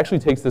package actually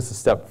takes this a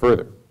step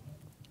further.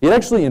 It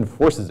actually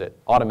enforces it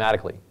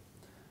automatically.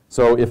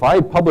 So if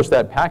I publish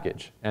that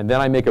package, and then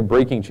I make a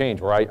breaking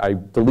change where I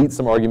delete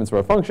some arguments from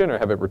a function or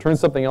have it return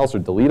something else or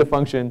delete a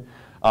function,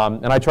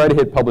 and I try to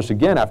hit publish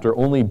again after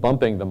only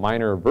bumping the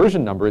minor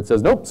version number, it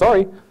says, nope,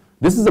 sorry,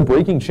 this is a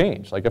breaking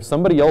change. Like if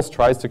somebody else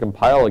tries to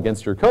compile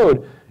against your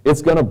code,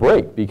 it's going to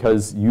break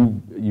because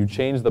you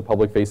changed the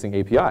public-facing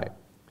API.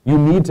 You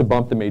need to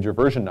bump the major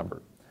version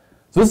number.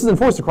 So this is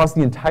enforced across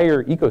the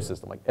entire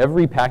ecosystem. Like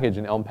every package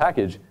in Elm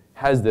package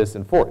has this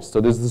enforced.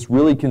 So there's this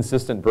really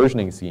consistent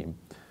versioning scheme,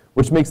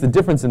 which makes the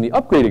difference in the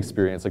upgrade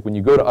experience, like when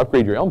you go to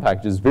upgrade your Elm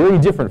packages, very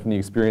different from the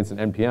experience in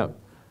NPM.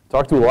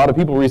 Talked to a lot of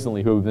people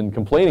recently who have been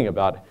complaining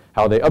about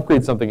how they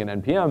upgrade something in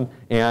NPM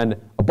and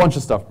a bunch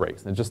of stuff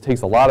breaks. And it just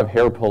takes a lot of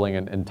hair pulling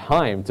and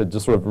time to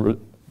just sort of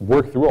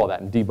work through all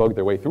that and debug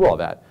their way through all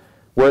that.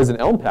 Whereas in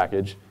Elm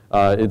package,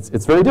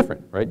 it's very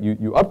different, right?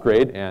 You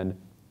upgrade, and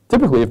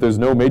typically if there's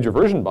no major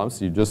version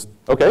bumps, you just,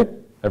 OK,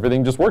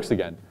 everything just works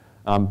again.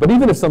 But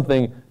even if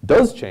something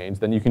does change,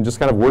 then you can just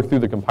kind of work through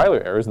the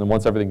compiler errors, and then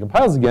once everything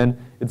compiles again,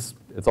 it's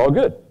all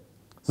good.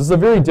 So this is a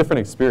very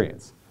different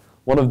experience.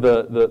 One of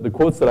the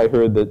quotes that I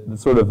heard that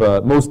sort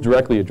of most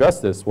directly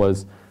addressed this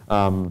was,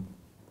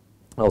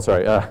 Oh,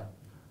 sorry.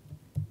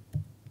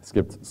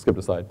 Skipped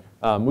a slide.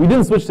 We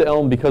didn't switch to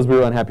Elm because we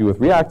were unhappy with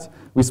React.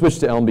 We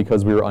switched to Elm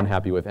because we were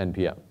unhappy with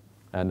NPM.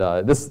 And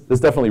this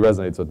definitely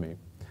resonates with me.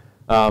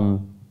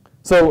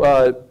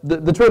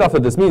 The trade-off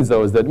that this means,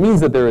 though, is that it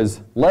means that there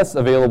is less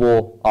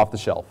available off the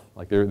shelf.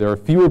 Like there are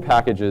fewer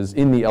packages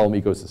in the Elm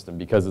ecosystem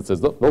because it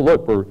says, oh,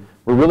 look, we're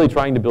really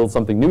trying to build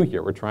something new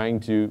here. We're trying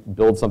to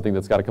build something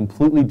that's got a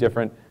completely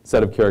different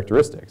set of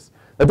characteristics.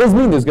 That does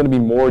mean there's going to be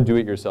more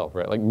do-it-yourself,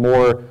 right? Like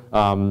more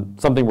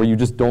something where you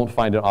just don't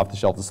find an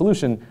off-the-shelf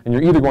solution, and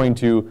you're either going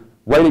to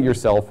write it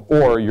yourself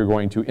or you're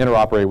going to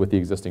interoperate with the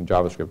existing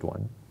JavaScript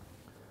one.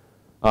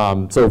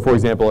 So for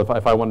example,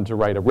 if I wanted to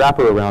write a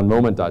wrapper around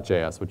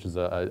moment.js, which is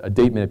a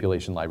date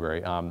manipulation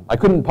library, I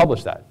couldn't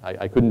publish that.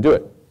 I couldn't do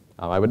it.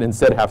 I would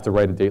instead have to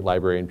write a date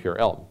library in pure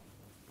Elm.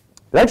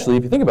 But actually,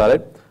 if you think about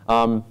it,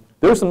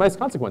 there are some nice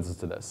consequences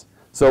to this.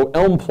 So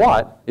Elm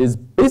plot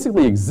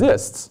basically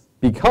exists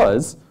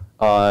because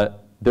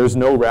there's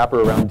no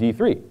wrapper around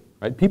D3.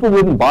 Right? People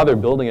wouldn't bother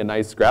building a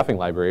nice graphing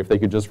library if they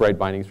could just write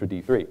bindings for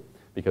D3.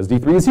 Because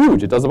D3 is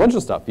huge. It does a bunch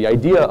of stuff. The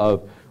idea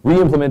of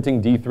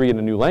re-implementing D3 in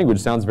a new language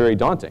sounds very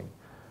daunting.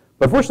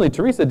 But fortunately,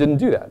 Teresa didn't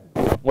do that.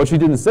 What she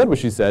did instead was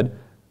she said,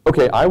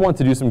 OK, I want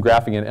to do some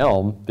graphing in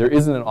Elm. There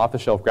isn't an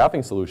off-the-shelf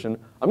graphing solution.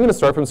 I'm going to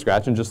start from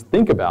scratch and just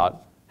think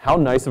about how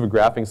nice of a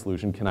graphing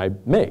solution can I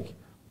make.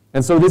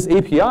 And so this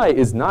API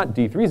is not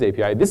D3's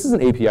API. This is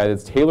an API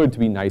that's tailored to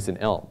be nice in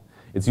Elm.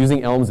 It's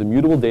using Elm's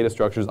immutable data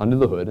structures under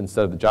the hood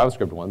instead of the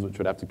JavaScript ones, which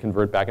would have to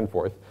convert back and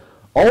forth.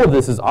 All of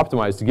this is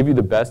optimized to give you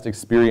the best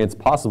experience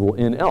possible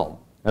in Elm.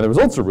 And the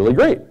results are really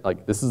great.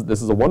 Like this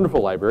is a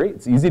wonderful library.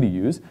 It's easy to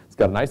use. It's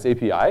got a nice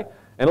API.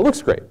 And it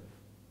looks great.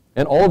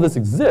 And all of this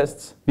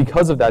exists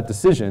because of that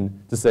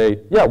decision to say,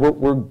 yeah,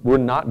 we're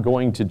not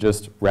going to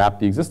just wrap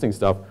the existing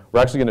stuff.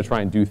 We're actually going to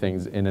try and do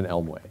things in an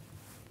Elm way.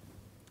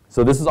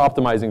 So this is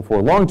optimizing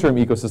for long-term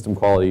ecosystem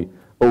quality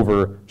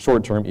over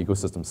short-term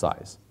ecosystem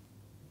size.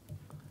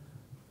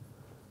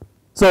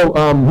 So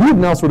we've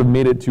now sort of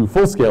made it to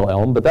full-scale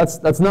Elm, but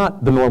that's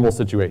not the normal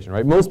situation,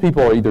 right? Most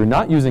people are either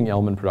not using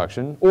Elm in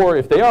production, or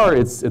if they are,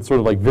 it's sort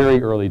of like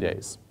very early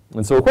days.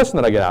 And so a question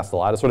that I get asked a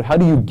lot is sort of how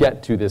do you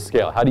get to this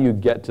scale? How do you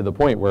get to the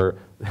point where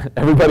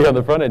everybody on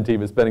the front-end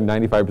team is spending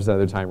 95% of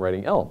their time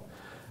writing Elm?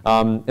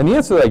 And the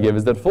answer that I give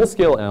is that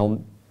full-scale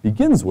Elm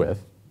begins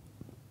with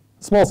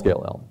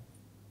small-scale Elm.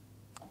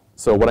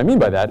 So what I mean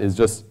by that is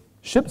just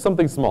ship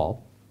something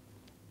small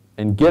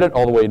and get it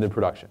all the way into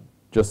production.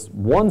 Just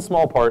one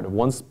small part of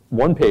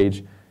one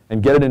page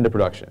and get it into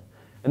production.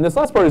 And this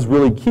last part is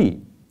really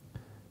key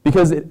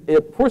because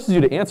it forces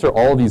you to answer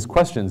all of these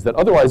questions that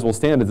otherwise will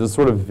stand as this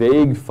sort of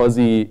vague,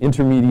 fuzzy,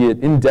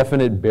 intermediate,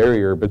 indefinite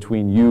barrier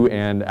between you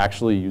and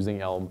actually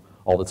using Elm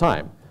all the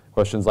time.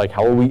 Questions like,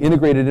 how will we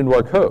integrate it into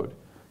our code?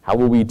 How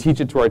will we teach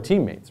it to our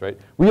teammates, right?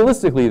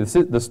 Realistically,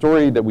 the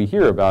story that we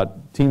hear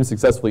about teams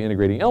successfully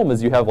integrating Elm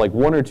is you have like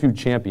 1 or 2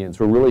 champions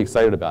who are really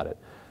excited about it.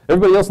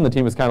 Everybody else on the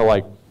team is kind of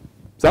like,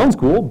 sounds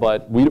cool,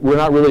 but we're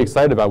not really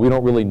excited about it. We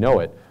don't really know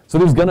it. So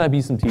there's going to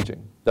be some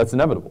teaching. That's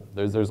inevitable.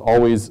 There's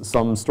always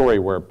some story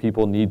where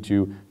people need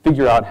to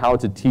figure out how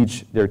to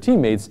teach their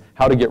teammates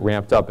how to get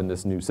ramped up in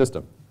this new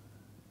system.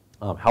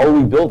 How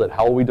will we build it?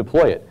 How will we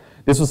deploy it?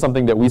 This was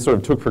something that we sort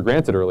of took for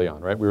granted early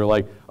on, right? We were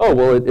like, oh,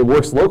 well, it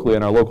works locally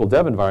in our local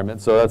dev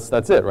environment, so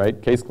that's it,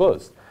 right? Case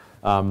closed.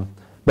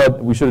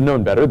 But we should have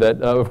known better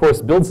that, of course,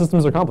 build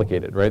systems are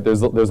complicated, right?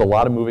 There's a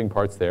lot of moving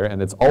parts there,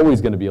 and it's always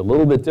going to be a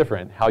little bit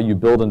different how you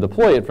build and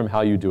deploy it from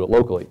how you do it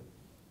locally.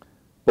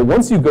 But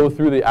once you go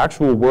through the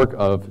actual work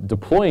of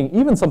deploying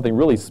even something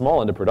really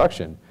small into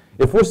production,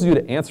 it forces you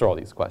to answer all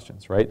these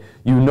questions, right?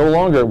 You no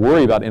longer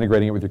worry about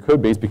integrating it with your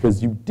code base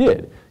because you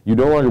did. You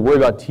no longer worry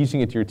about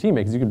teaching it to your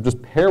teammates. You can just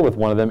pair with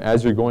one of them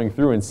as you're going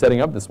through and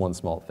setting up this one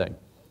small thing.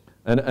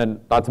 And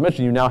not to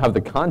mention, you now have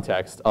the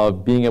context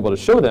of being able to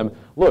show them,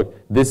 look,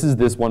 this is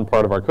this one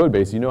part of our code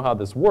base. You know how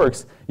this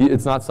works.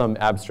 It's not some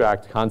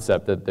abstract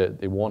concept that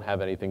they won't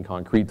have anything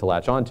concrete to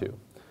latch onto.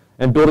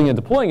 And building and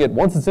deploying it,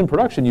 once it's in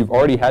production, you've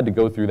already had to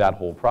go through that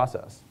whole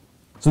process.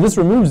 So this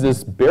removes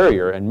this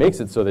barrier and makes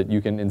it so that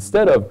you can,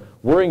 instead of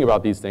worrying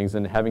about these things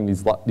and having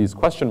these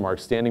question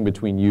marks standing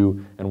between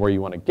you and where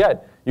you want to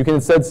get, you can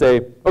instead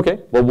say, OK,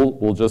 well,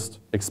 we'll just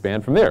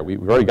expand from there.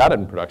 We've already got it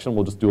in production.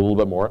 We'll just do a little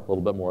bit more, a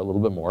little bit more, a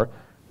little bit more.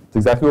 It's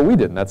exactly what we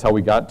did, and that's how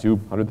we got to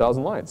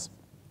 100,000 lines.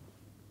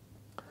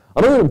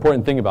 Another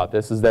important thing about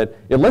this is that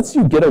it lets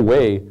you get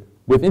away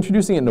with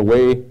introducing it in a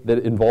way that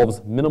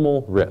involves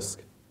minimal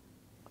risk.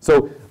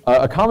 So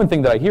a common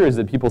thing that I hear is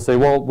that people say,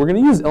 well, we're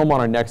going to use Elm on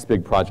our next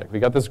big project. We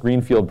got this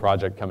greenfield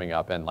project coming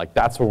up, and like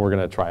that's when we're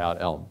going to try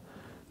out Elm.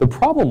 The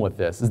problem with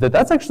this is that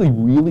that's actually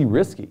really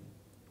risky,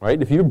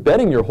 right? If you're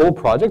betting your whole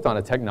project on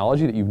a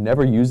technology that you've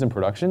never used in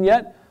production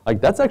yet,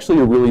 like that's actually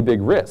a really big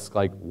risk.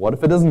 Like, what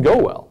if it doesn't go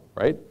well,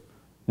 right?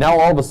 Now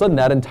all of a sudden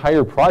that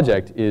entire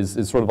project is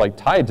sort of like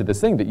tied to this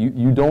thing that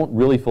you don't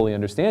really fully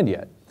understand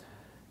yet.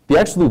 The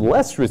actually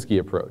less risky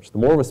approach, the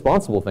more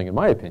responsible thing in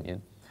my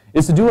opinion,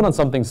 is to do it on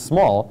something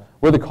small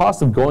where the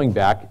cost of going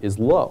back is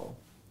low.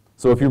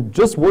 So if you're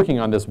just working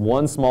on this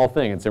one small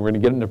thing and say we're going to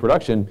get it into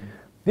production,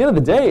 At the end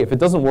of the day, if it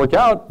doesn't work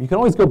out, you can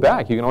always go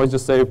back. You can always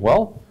just say,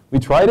 well, we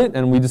tried it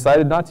and we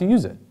decided not to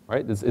use it,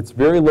 right? It's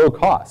very low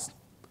cost.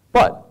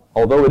 But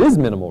although it is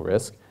minimal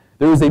risk,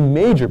 there is a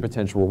major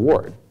potential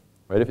reward,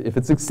 right? If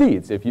it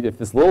succeeds, if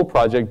this little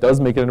project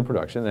does make it into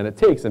production and it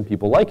takes and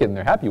people like it and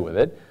they're happy with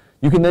it,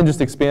 you can then just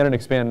expand and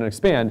expand and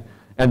expand.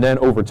 And then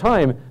over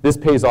time, this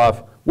pays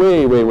off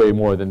way, way, way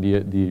more than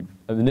the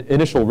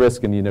initial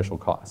risk and the initial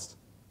cost.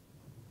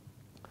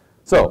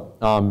 So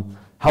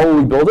how will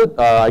we build it?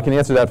 I can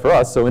answer that for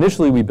us. So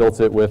initially, we built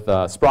it with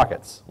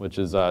Sprockets, which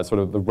is sort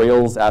of the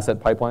Rails asset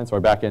pipeline. So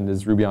our backend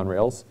is Ruby on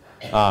Rails.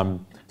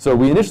 So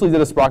we initially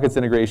did a Sprockets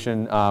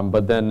integration,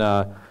 but then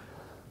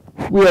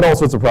we had all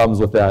sorts of problems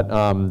with that,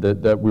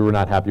 that we were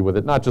not happy with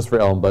it, not just for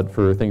Elm, but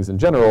for things in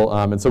general.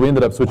 And so we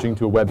ended up switching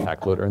to a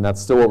Webpack loader, and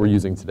that's still what we're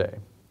using today.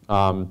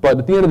 But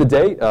at the end of the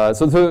day,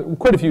 so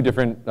quite a few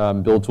different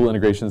build tool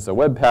integrations, so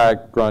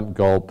Webpack, Grunt,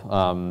 Gulp,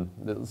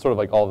 sort of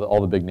like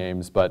all the big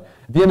names. But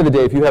at the end of the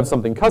day, if you have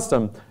something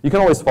custom, you can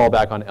always fall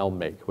back on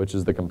Elm-make, which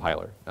is the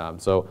compiler.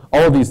 So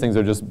all of these things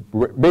are just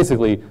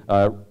basically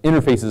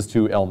interfaces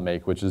to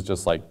Elm-make, which is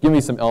just like, give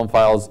me some Elm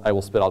files, I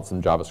will spit out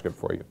some JavaScript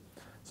for you.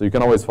 So you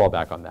can always fall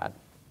back on that.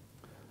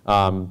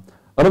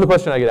 Another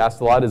question I get asked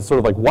a lot is sort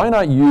of like, why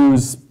not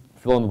use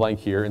fill in the blank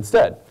here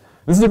instead?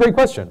 This is a great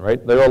question,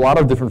 right? There are a lot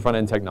of different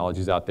front-end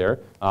technologies out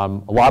there, a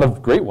lot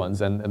of great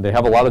ones, and they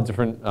have a lot of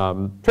different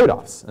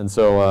trade-offs. And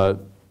so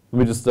let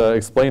me just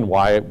explain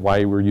why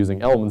we're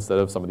using Elm instead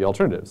of some of the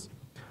alternatives.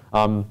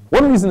 One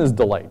reason is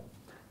delight.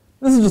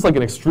 This is just like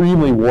an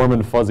extremely warm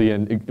and fuzzy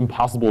and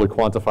impossible to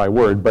quantify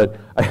word, but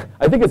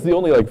I think it's the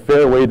only like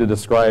fair way to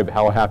describe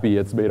how happy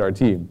it's made our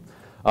team.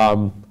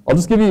 I'll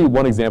just give you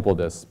one example of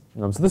this.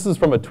 So this is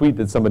from a tweet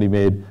that somebody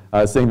made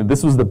saying that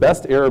this was the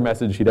best error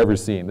message he'd ever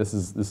seen. This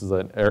is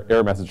an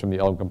error message from the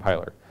Elm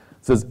compiler.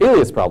 It says,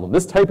 alias problem.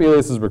 This type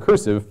alias is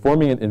recursive,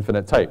 forming an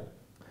infinite type.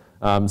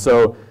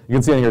 So you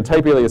can see on here,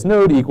 type alias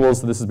node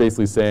equals, so this is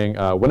basically saying,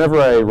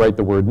 whenever I write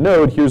the word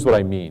node, here's what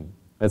I mean.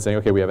 And it's saying,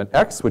 OK, we have an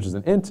x, which is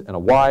an int, and a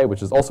y,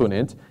 which is also an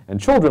int, and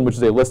children, which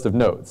is a list of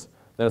nodes.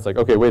 Then it's like,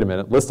 OK, wait a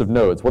minute, list of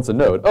nodes. What's a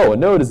node? Oh, a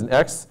node is an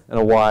x and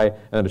a y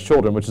and a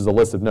children, which is a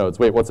list of nodes.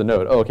 Wait, what's a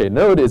node? Oh, OK,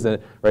 node is a,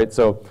 right?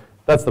 So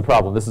that's the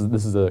problem. This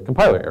is a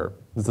compiler error.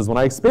 It says when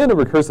I expand a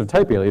recursive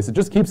type alias, it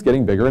just keeps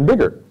getting bigger and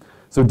bigger.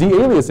 So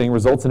de-aliasing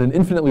results in an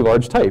infinitely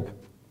large type.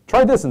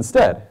 Try this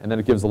instead. And then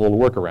it gives a little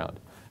workaround.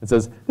 It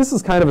says, this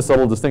is kind of a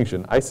subtle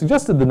distinction. I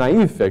suggested the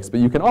naive fix, but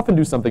you can often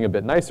do something a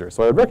bit nicer.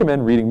 So I would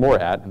recommend reading more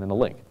at, and then a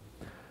link.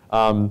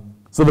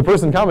 So the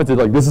person commented,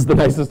 like, this is the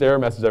nicest error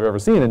message I've ever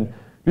seen. And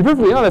to be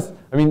perfectly honest,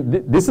 I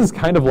mean, this is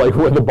kind of like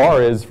where the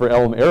bar is for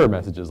Elm error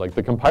messages. Like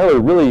the compiler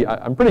really,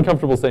 I'm pretty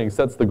comfortable saying,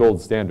 sets the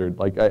gold standard.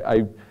 Like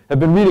I have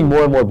been reading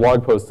more and more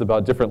blog posts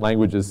about different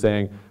languages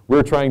saying,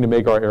 we're trying to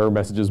make our error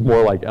messages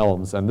more like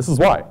Elm's. And this is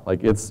why.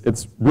 Like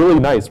it's really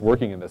nice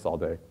working in this all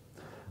day.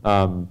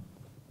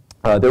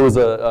 There was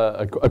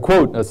a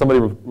quote,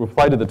 somebody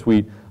replied to the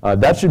tweet,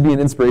 that should be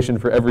an inspiration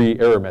for every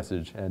error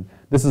message. And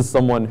this is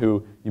someone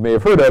who you may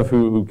have heard of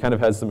who kind of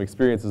has some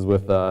experiences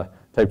with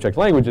type-checked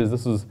languages.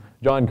 This was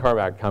John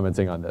Carmack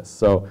commenting on this.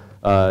 So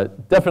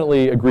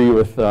definitely agree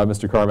with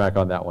Mr. Carmack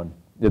on that one.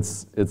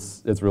 It's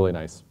really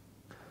nice.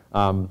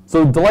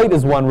 So delight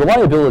is one,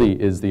 reliability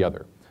is the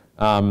other.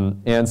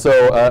 And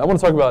so I want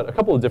to talk about a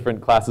couple of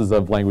different classes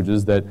of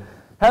languages that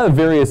have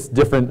various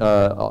different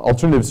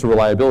alternatives to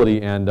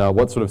reliability and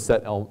what sort of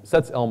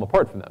sets Elm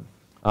apart from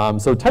them.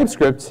 So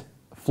TypeScript,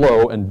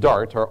 Flow, and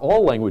Dart are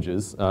all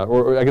languages,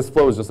 or I guess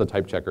Flow is just a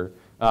type checker,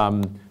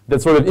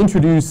 that sort of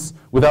introduce,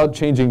 without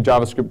changing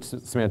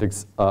JavaScript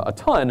semantics a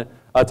ton,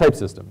 a type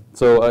system.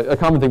 So a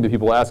common thing that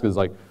people ask is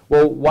like,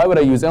 well, why would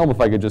I use Elm if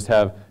I could just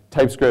have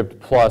TypeScript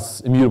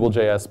plus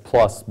immutable.js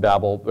plus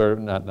Babel, or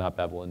not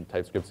Babel in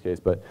TypeScript's case,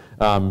 but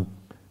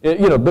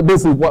but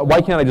basically,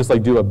 why can't I just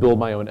like do a build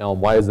my own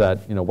Elm? Why is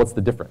that? What's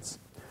the difference?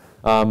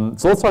 So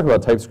let's talk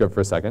about TypeScript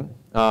for a second.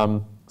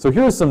 So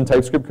here's some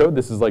TypeScript code.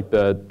 This is like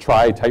the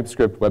try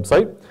TypeScript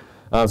website.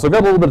 So I've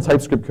got a little bit of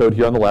TypeScript code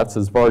here on the left. It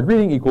says var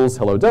greeting equals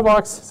hello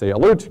devox. Say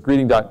alert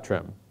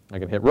greeting.trim. I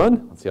can hit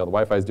run. Let's see how the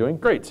Wi-Fi is doing.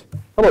 Great.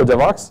 Hello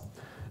devox.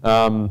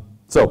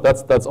 So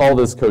that's all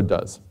this code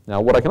does.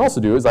 Now what I can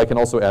also do is I can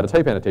also add a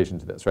type annotation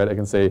to this, right? I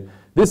can say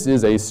this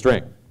is a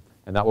string,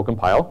 and that will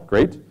compile.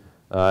 Great.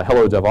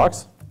 Hello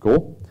devox.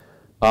 Cool.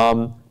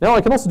 Now I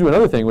can also do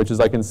another thing, which is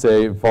I can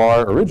say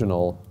var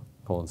original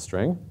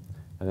 :string,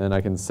 and then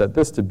I can set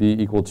this to be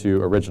equal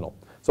to original.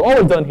 So all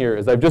I've done here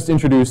is I've just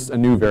introduced a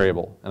new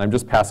variable, and I'm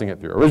just passing it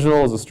through.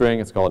 Original is a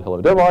string. It's called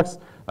hello devox.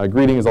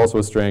 Greeting is also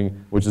a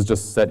string, which is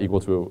just set equal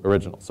to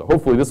original. So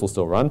hopefully this will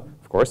still run.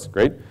 Of course,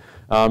 great.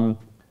 Now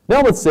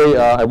let's say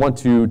I want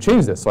to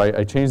change this. So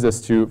I change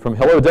this from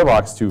hello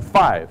devox to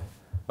 5.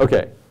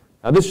 OK.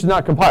 Now this should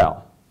not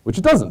compile, which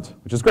it doesn't,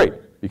 which is great,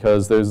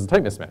 because there's a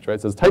type mismatch, right?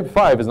 It says type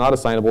 5 is not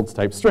assignable to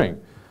type string,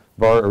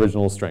 var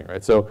original string,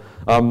 right? So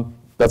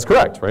that's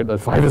correct, right? That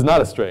 5 is not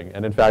a string.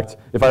 And in fact,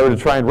 if I were to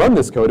try and run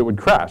this code, it would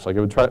crash. Like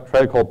it would try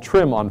to call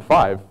trim on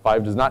 5.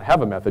 5 does not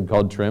have a method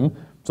called trim,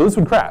 so this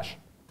would crash.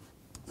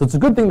 So it's a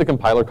good thing the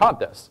compiler caught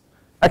this.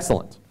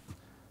 Excellent.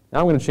 Now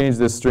I'm going to change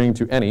this string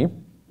to any. And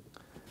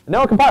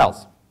now it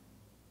compiles.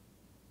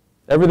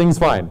 Everything's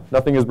fine.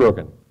 Nothing is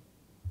broken.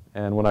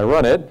 And when I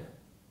run it,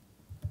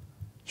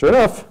 sure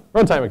enough,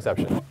 runtime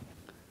exception.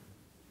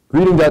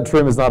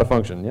 Greeting.trim is not a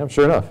function. Yeah,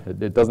 sure enough,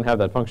 it doesn't have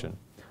that function.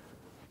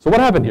 So what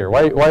happened here?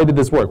 Why did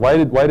this work? Why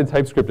did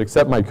TypeScript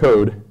accept my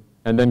code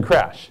and then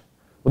crash?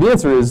 Well, the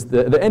answer is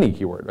the any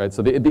keyword, right?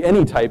 So the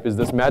any type is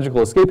this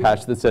magical escape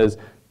hatch that says,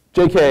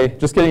 JK,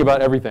 just kidding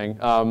about everything.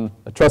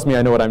 Trust me,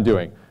 I know what I'm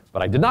doing.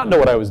 But I did not know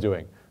what I was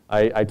doing.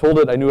 I told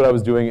it I knew what I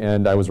was doing,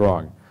 and I was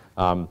wrong.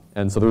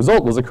 And so the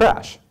result was a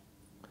crash.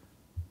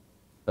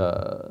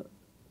 The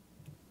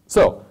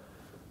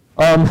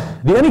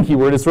any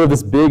keyword is sort of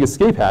this big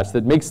escape hatch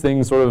that makes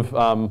things sort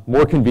of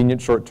more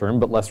convenient short-term,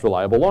 but less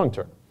reliable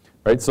long-term.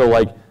 Right? So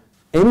like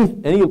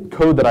any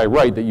code that I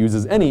write that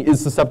uses any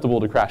is susceptible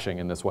to crashing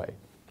in this way.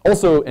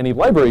 Also, any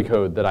library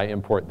code that I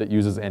import that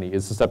uses any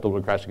is susceptible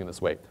to crashing in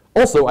this way.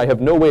 Also, I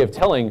have no way of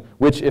telling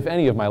which, if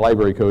any, of my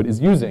library code is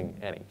using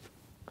any.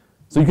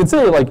 So you can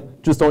say,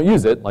 like, just don't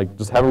use it. Like,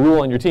 just have a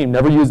rule on your team,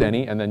 never use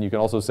any. And then you can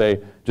also say,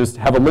 just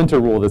have a linter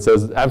rule that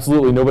says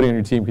absolutely nobody on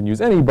your team can use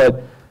any.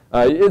 But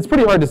it's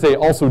pretty hard to say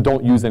also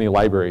don't use any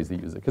libraries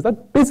that use it, because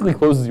that basically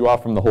closes you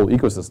off from the whole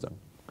ecosystem.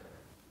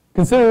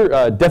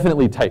 Consider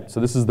definitely typed.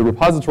 So this is the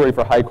repository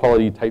for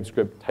high-quality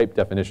TypeScript type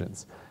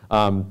definitions.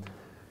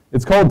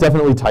 It's called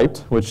definitely typed,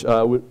 which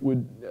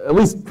would at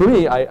least for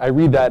me, I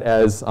read that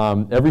as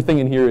everything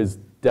in here is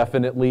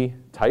definitely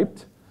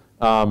typed.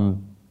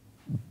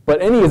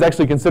 But any is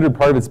actually considered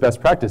part of its best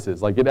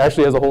practices. Like it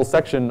actually has a whole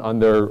section on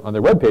their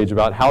webpage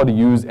about how to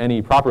use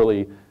any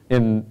properly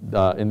in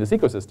this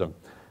ecosystem.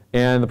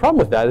 And the problem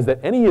with that is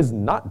that any is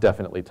not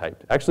definitely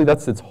typed. Actually,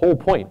 that's its whole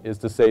point, is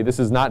to say this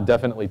is not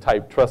definitely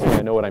typed. Trust me,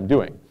 I know what I'm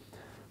doing.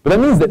 But that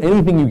means that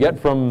anything you get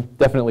from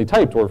definitely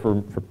typed or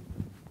for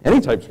any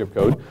TypeScript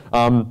code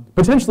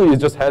potentially it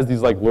just has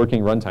these like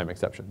lurking runtime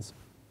exceptions.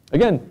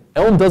 Again,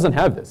 Elm doesn't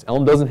have this.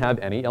 Elm doesn't have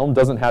any. Elm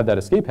doesn't have that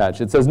escape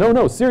hatch. It says,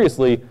 no,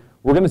 seriously,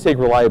 we're going to take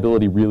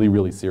reliability really,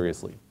 really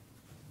seriously.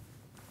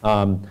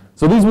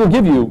 So these will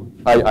give you,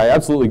 I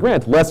absolutely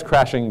grant, less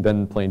crashing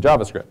than plain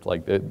JavaScript.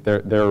 Like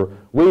there are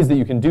ways that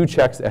you can do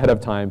checks ahead of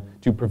time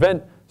to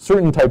prevent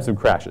certain types of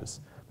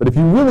crashes. But if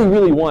you really,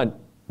 really want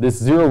this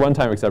zero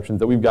runtime exceptions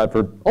that we've got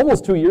for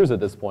almost 2 years at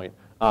this point,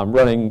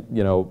 running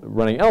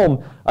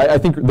Elm, I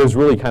think there's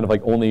really kind of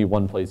like only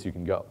one place you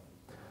can go.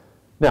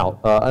 Now,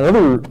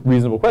 another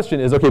reasonable question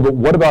is, okay, but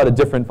what about a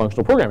different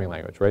functional programming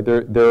language, right?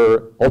 There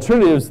are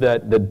alternatives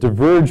that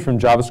diverge from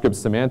JavaScript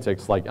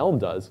semantics like Elm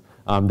does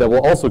that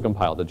will also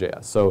compile to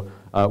JS. So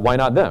why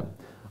not them?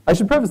 I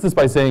should preface this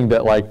by saying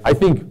that I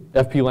think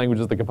FP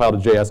languages that compile to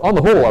JS on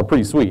the whole are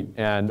pretty sweet.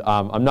 And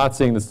I'm not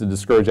saying this to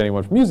discourage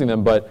anyone from using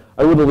them, but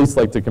I would at least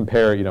like to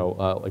compare,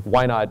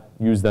 why not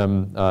use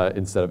them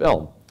instead of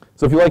Elm?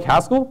 So if you like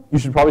Haskell, you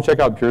should probably check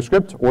out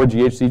PureScript or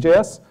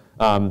GHCJS.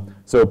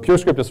 So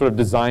PureScript is sort of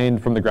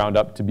designed from the ground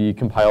up to be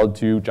compiled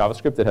to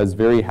JavaScript. It has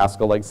very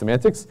Haskell-like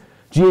semantics.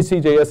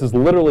 GHCJS is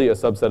literally a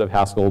subset of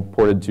Haskell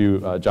ported to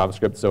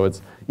JavaScript, so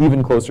it's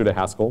even closer to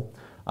Haskell.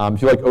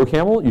 If you like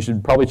OCaml, you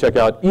should probably check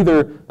out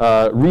either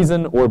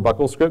Reason or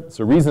BuckleScript.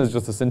 So Reason is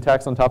just a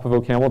syntax on top of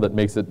OCaml that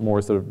makes it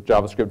more sort of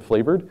JavaScript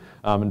flavored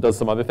and does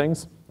some other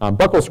things.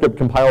 BuckleScript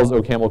compiles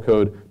OCaml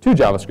code to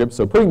JavaScript.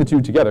 So putting the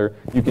two together,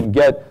 you can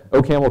get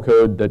OCaml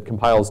code that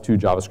compiles to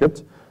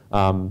JavaScript.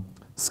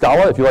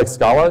 Scala, if you like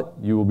Scala,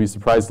 you will be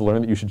surprised to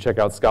learn that you should check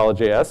out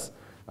Scala.js.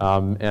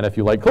 And if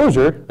you like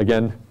Clojure,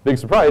 again, big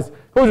surprise,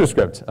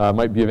 ClojureScript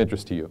might be of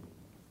interest to you.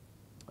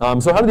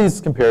 So how do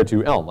these compare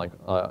to Elm?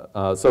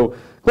 So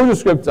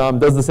ClojureScript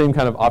does the same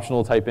kind of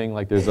optional typing.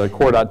 Like there's a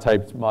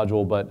core.typed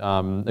module, but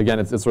again,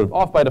 it's sort of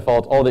off by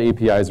default. All the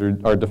APIs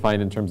are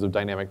defined in terms of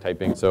dynamic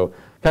typing. So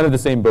kind of the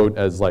same boat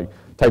as like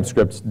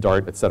TypeScript,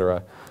 Dart, et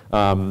cetera.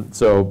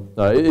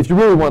 If you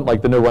really want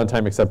like the no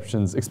runtime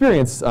exceptions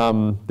experience,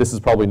 this is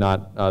probably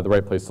not the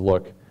right place to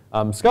look.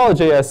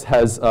 Scala.js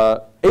has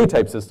a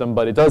type system,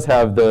 but it does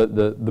have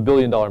the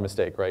billion-dollar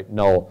mistake, right?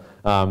 Null.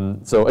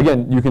 So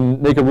again, you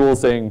can make a rule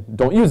saying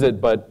don't use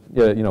it, but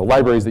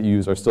libraries that you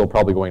use are still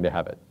probably going to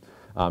have it,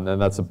 and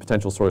that's a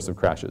potential source of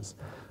crashes.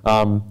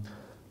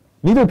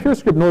 Neither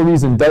PureScript nor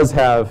Reason does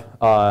have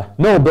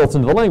null built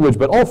into the language,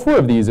 but all four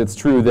of these, it's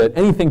true that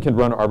anything can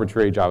run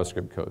arbitrary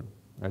JavaScript code.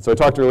 Right, so I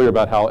talked earlier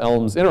about how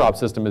Elm's interop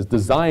system is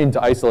designed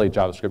to isolate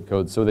JavaScript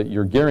code so that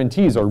your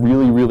guarantees are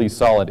really, really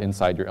solid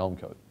inside your Elm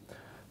code.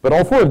 But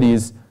all four of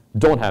these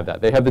don't have that.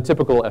 They have the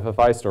typical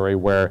FFI story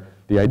where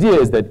the idea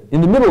is that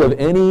in the middle of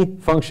any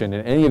function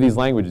in any of these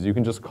languages, you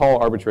can just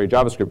call arbitrary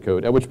JavaScript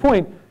code, at which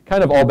point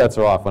kind of all bets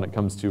are off when it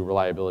comes to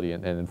reliability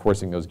and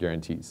enforcing those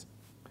guarantees.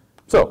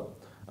 So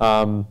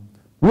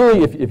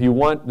really, if you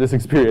want this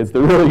experience,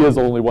 there really is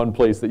only one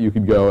place that you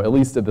could go, at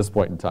least at this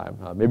point in time.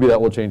 Maybe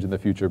that will change in the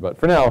future, but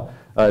for now,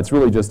 it's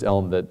really just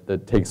Elm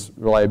that takes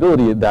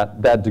reliability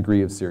that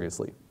degree of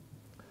seriously.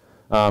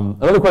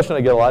 Another question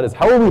I get a lot is,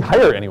 how will we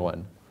hire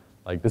anyone?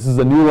 Like, this is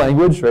a new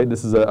language, right?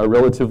 This is a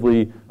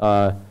relatively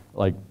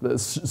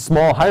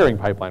small hiring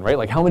pipeline, right?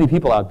 Like, how many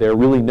people out there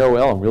really know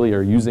Elm, really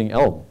are using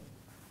Elm?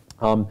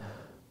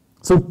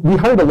 So we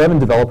hired 11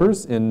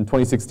 developers in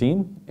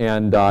 2016,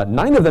 and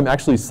 9 of them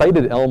actually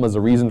cited Elm as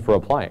a reason for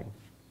applying.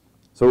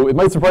 So it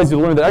might surprise you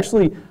to learn that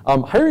actually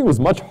hiring was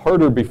much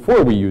harder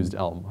before we used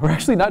Elm. We're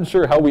actually not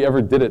sure how we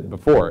ever did it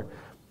before.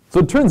 So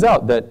it turns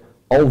out that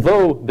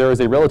although there is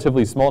a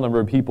relatively small number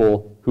of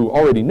people who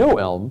already know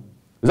Elm,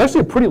 there's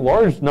actually a pretty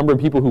large number of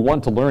people who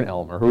want to learn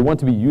Elm or who want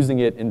to be using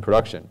it in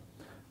production.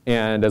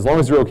 And as long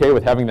as you're OK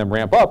with having them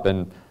ramp up,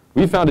 and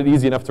we found it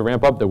easy enough to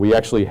ramp up that we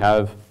actually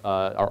have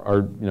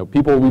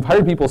people, we've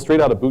hired people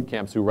straight out of boot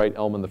camps who write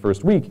Elm in the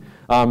first week.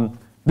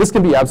 This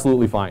can be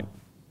absolutely fine.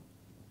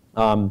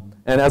 And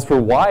as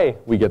for why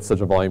we get such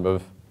a volume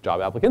of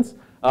job applicants,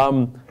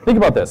 think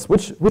about this.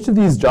 Which of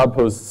these job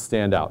posts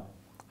stand out?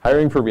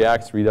 Hiring for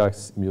React,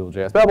 Redux,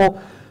 Mule.js, Babel,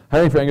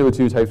 hiring for Angular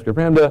 2, TypeScript,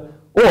 Lambda,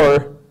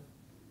 or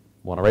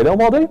want to write Elm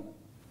all day?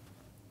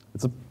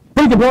 It's a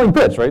pretty compelling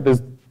pitch, right?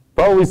 There's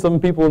probably some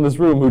people in this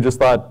room who just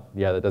thought,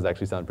 yeah, that does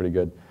actually sound pretty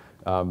good.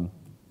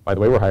 By the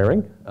way, we're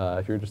hiring,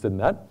 if you're interested in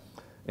that.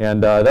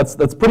 And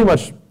that's pretty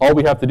much all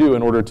we have to do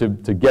in order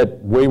to get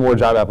way more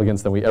job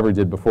applicants than we ever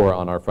did before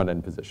on our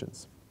front-end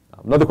positions.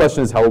 Another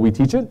question is how will we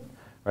teach it,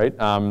 right?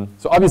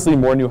 So obviously,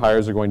 more new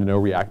hires are going to know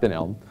React and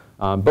Elm.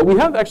 But we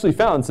have actually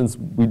found, since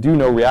we do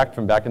know React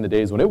from back in the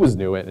days when it was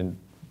new, and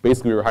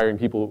basically we were hiring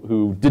people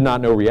who did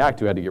not know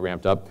React who had to get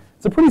ramped up,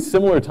 it's a pretty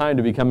similar time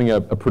to becoming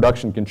a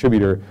production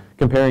contributor,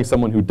 comparing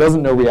someone who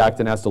doesn't know React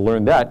and has to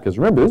learn that, because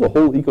remember, there's a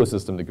whole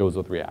ecosystem that goes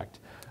with React,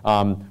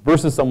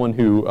 versus someone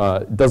who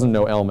doesn't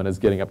know Elm and is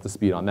getting up to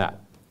speed on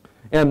that.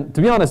 And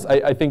to be honest,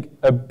 I think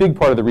a big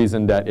part of the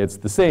reason that it's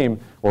the same,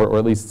 or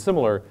at least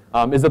similar,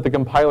 is that the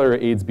compiler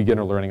aids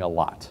beginner learning a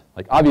lot.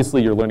 Like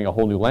obviously, you're learning a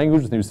whole new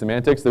language with new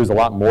semantics. There's a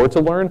lot more to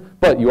learn,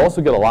 but you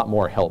also get a lot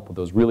more help with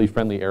those really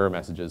friendly error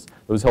messages.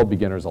 Those help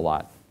beginners a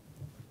lot.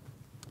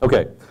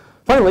 OK.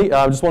 Finally,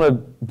 I just want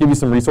to give you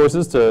some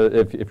resources to,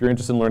 if you're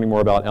interested in learning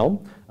more about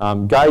Elm.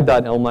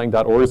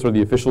 Guide.elmlang.org is sort of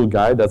the official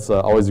guide. That's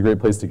always a great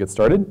place to get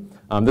started.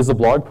 There's a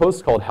blog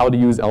post called How to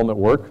Use Elm at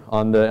Work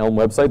on the Elm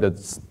website that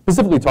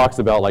specifically talks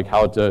about like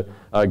how to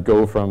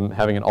go from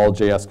having an all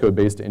JS code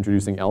base to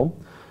introducing Elm.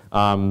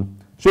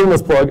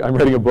 Shameless plug, I'm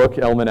writing a book,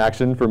 Elm in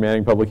Action, for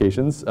Manning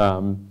Publications.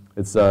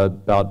 It's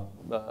about,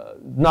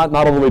 not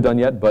all the way done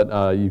yet,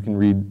 but you can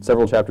read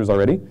several chapters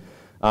already.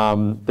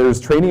 There's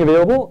training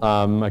available.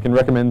 I can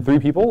recommend 3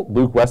 people.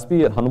 Luke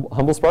Westby at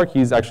HumbleSpark.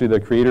 He's actually the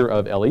creator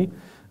of Ellie,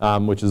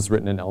 which is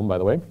written in Elm, by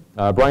the way.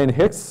 Brian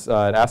Hicks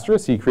at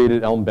Asterisk. He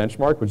created Elm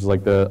Benchmark, which is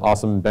like the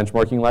awesome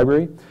benchmarking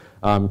library.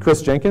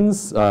 Chris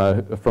Jenkins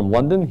from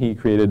London. He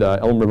created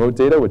Elm Remote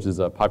Data, which is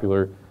a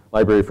popular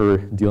library for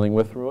dealing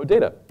with remote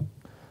data.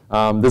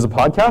 There's a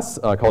podcast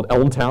called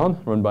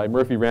Elmtown, run by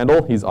Murphy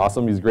Randall. He's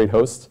awesome. He's a great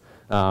host.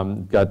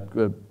 Got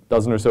a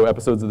dozen or so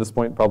episodes at this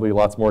point, probably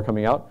lots more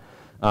coming out.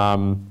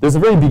 There's a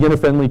very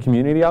beginner-friendly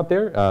community out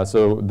there.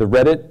 So the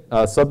Reddit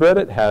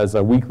subreddit has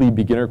a weekly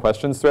beginner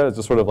questions thread. It's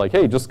just sort of like,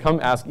 hey, just come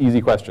ask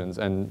easy questions,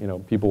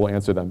 and people will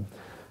answer them.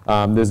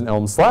 There's an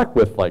Elm Slack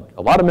with like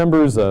a lot of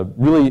members, a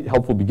really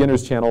helpful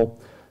beginners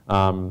channel.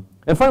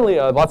 And finally,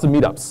 lots of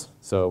meetups.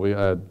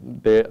 So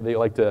they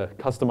like to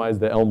customize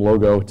the Elm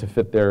logo to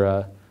fit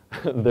their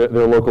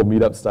local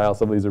meetup style.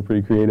 Some of these are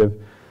pretty creative.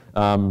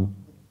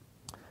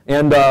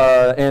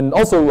 And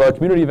also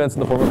community events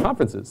in the form of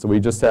conferences. So we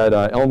just had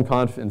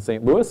ElmConf in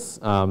St. Louis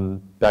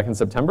back in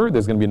September.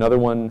 There's going to be another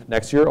one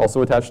next year,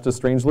 also attached to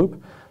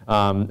Strangeloop.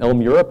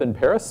 Elm Europe in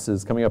Paris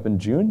is coming up in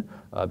June.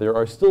 There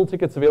are still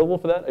tickets available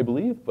for that, I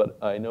believe, but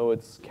I know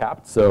it's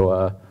capped,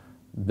 so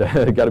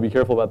got to be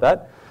careful about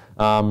that.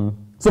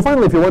 So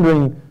finally, if you're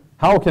wondering,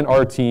 how can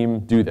our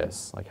team do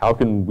this? Like, how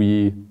can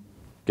we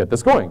get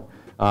this going?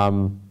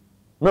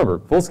 Remember,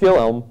 full-scale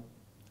Elm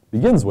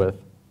begins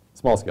with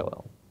small-scale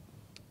Elm.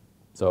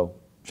 So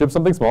ship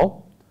something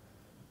small,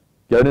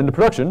 get it into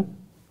production,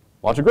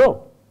 watch it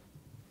grow.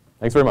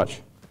 Thanks very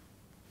much.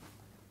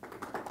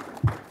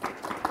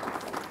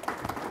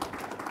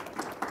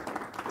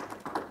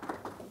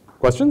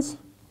 Questions?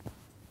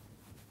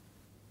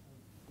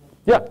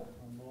 Yeah. On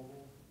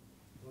mobile,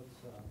 what's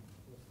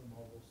the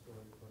mobile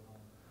story for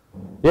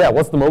Elm? Yeah,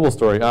 what's the mobile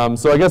story?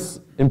 So I guess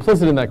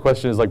implicit in that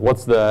question is like,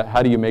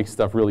 how do you make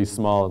stuff really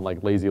small and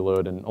like lazy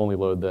load and only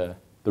load the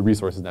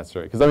resources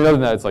necessary? Because I mean, other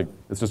than that,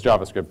 it's just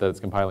JavaScript that it's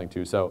compiling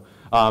to. So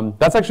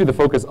that's actually the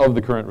focus of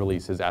the current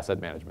release is asset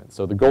management.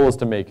 So the goal is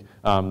to make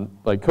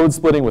like code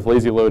splitting with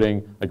lazy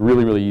loading like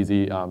really, really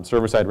easy.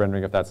 Server-side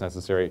rendering if that's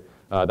necessary.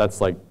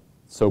 That's like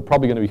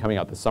probably going to be coming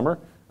out this summer.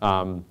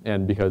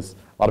 And because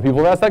a lot of people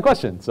have asked that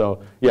question.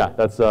 So yeah,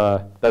 that's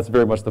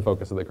very much the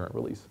focus of the current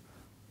release.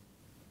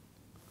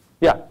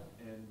 Yeah.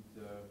 And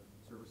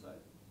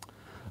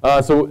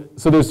server-side?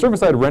 So there's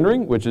server-side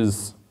rendering, which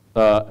is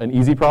an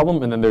easy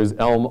problem, and then there's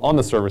Elm on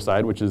the server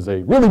side, which is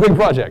a really big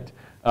project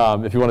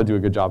if you want to do a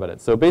good job at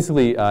it. So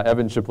basically,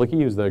 Evan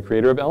Shiplicki, who's the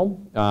creator of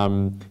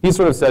Elm, he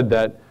sort of said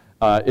that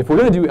if we're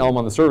going to do Elm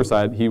on the server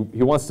side, he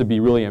wants to be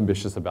really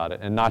ambitious about it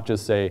and not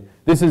just say,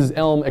 this is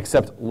Elm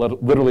except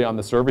literally on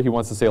the server. He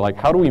wants to say, like,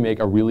 how do we make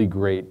a really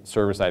great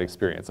server-side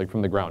experience, like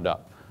from the ground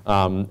up?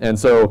 And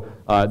so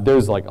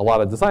there's like a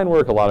lot of design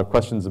work, a lot of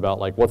questions about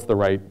like what's the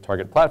right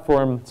target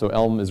platform. So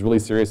Elm is really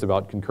serious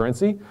about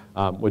concurrency,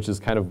 which is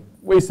kind of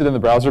wasted in the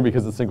browser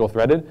because it's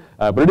single-threaded.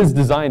 But it is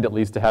designed at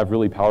least to have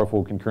really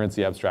powerful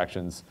concurrency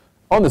abstractions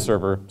on the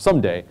server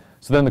someday.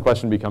 So then the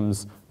question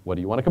becomes, what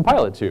do you want to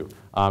compile it to?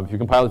 If you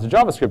compile it to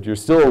JavaScript, you're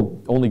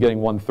still only getting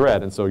one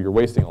thread, and so you're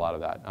wasting a lot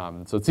of that.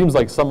 So it seems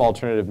like some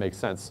alternative makes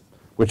sense.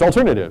 Which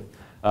alternative?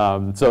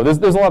 So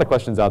there's a lot of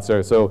questions out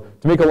there. So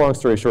to make a long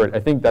story short, I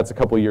think that's a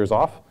couple years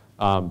off.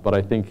 But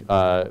I think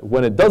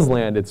when it does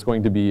land, it's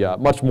going to be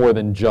much more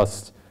than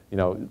just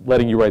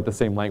letting you write the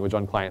same language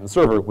on client and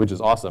server, which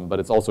is awesome. But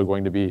it's also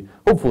going to be,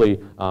 hopefully,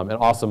 an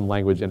awesome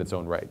language in its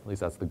own right. At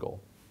least that's the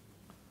goal.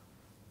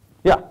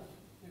 Yeah?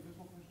 There's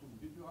one question.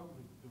 Did you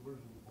upgrade the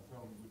version of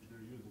Elm which you're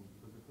using?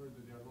 Because I've heard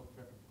that they are not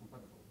backwards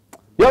compatible.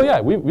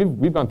 Yeah,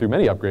 we've gone through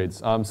many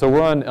upgrades. So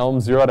we're on Elm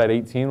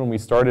 0.18. When we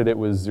started, it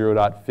was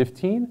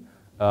 0.15.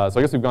 So I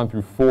guess we've gone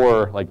through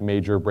 4 like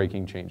major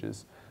breaking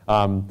changes.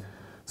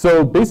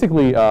 So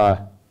basically,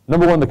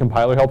 number 1, the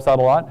compiler helps out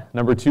a lot.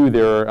 Number 2,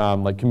 there are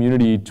like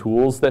community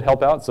tools that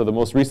help out. So the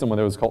most recent one,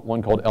 there was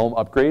one called Elm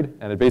Upgrade,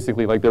 and it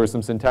basically like there were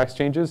some syntax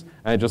changes,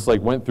 and it just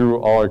like went through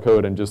all our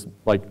code and just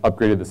like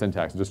upgraded the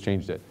syntax and just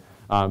changed it.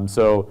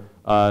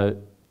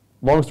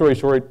 Long story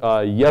short,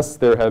 yes,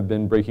 there have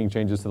been breaking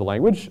changes to the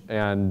language,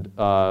 and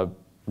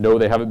no,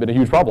 they haven't been a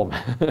huge problem.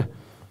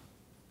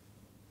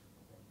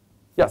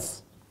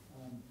 Yes.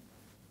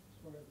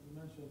 You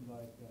mentioned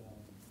like that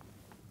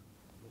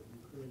you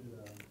created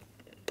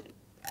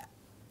a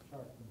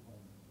chart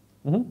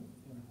component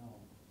in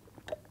Elm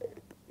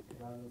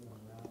rather than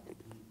wrap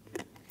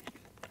the.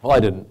 Well, I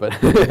didn't, but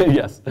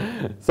yes,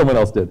 someone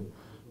else did.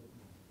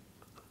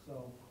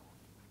 So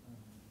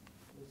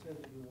you said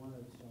that you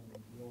wanted some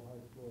real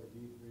hardcore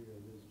D3 or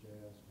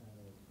Viz.js kind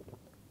of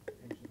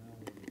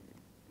functionality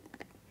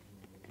that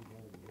you've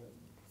already written.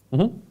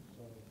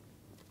 So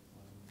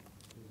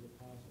is it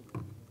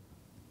possible,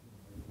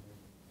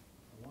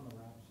 I want to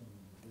wrap some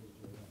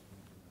Viz.js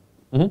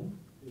functionality.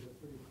 Is it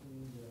pretty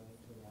clean to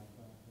wrap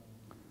that?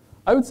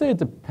 I would say it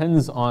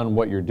depends on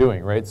what you're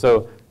doing, right?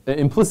 So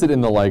implicit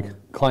in the like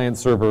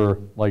client-server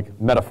like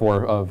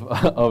metaphor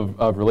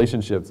of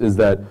relationships is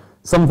that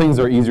some things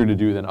are easier to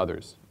do than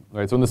others,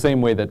 right? So in the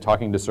same way that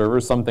talking to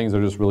servers, some things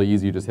are just really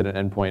easy. You just hit an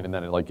endpoint and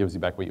then it like gives you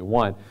back what you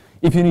want.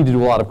 If you need to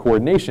do a lot of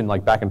coordination,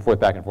 like back and forth,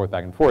 back and forth,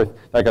 back and forth,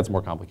 that gets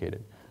more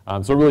complicated.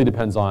 So it really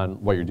depends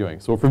on what you're doing.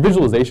 So for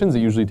visualizations, it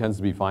usually tends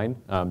to be fine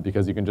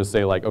because you can just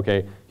say like,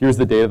 okay, here's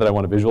the data that I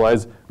want to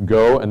visualize,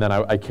 go, and then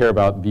I care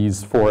about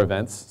these 4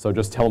 events. So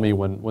just tell me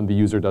when the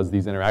user does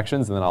these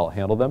interactions, and then I'll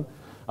handle them.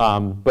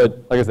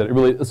 But like I said, it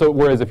really, so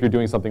whereas if you're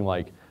doing something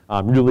like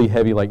really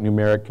heavy like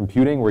numeric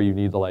computing where you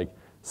need to like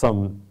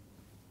some,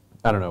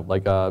 I don't know,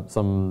 like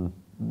some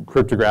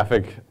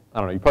cryptographic, I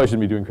don't know, you probably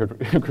shouldn't be doing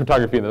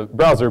cryptography in the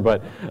browser,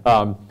 but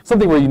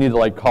something where you need to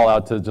like call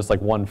out to just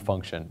like one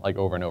function like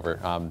over and over,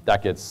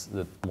 that gets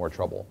more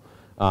trouble.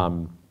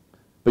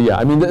 But yeah,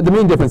 I mean, the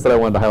main difference that I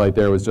wanted to highlight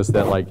there was just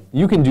that like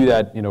you can do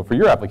that, for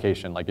your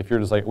application. Like if you're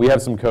just like, we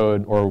have some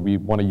code or we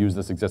want to use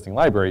this existing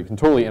library, you can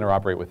totally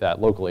interoperate with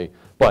that locally,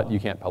 but you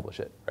can't publish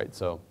it, right?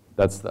 So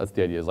that's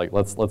the idea is like,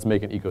 let's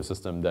make an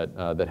ecosystem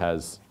that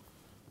has,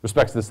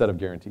 respects this set of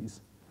guarantees.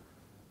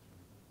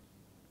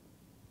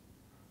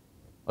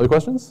 Other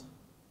questions?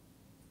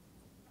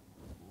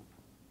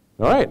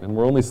 All right, and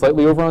we're only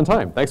slightly over on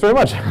time. Thanks very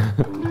much.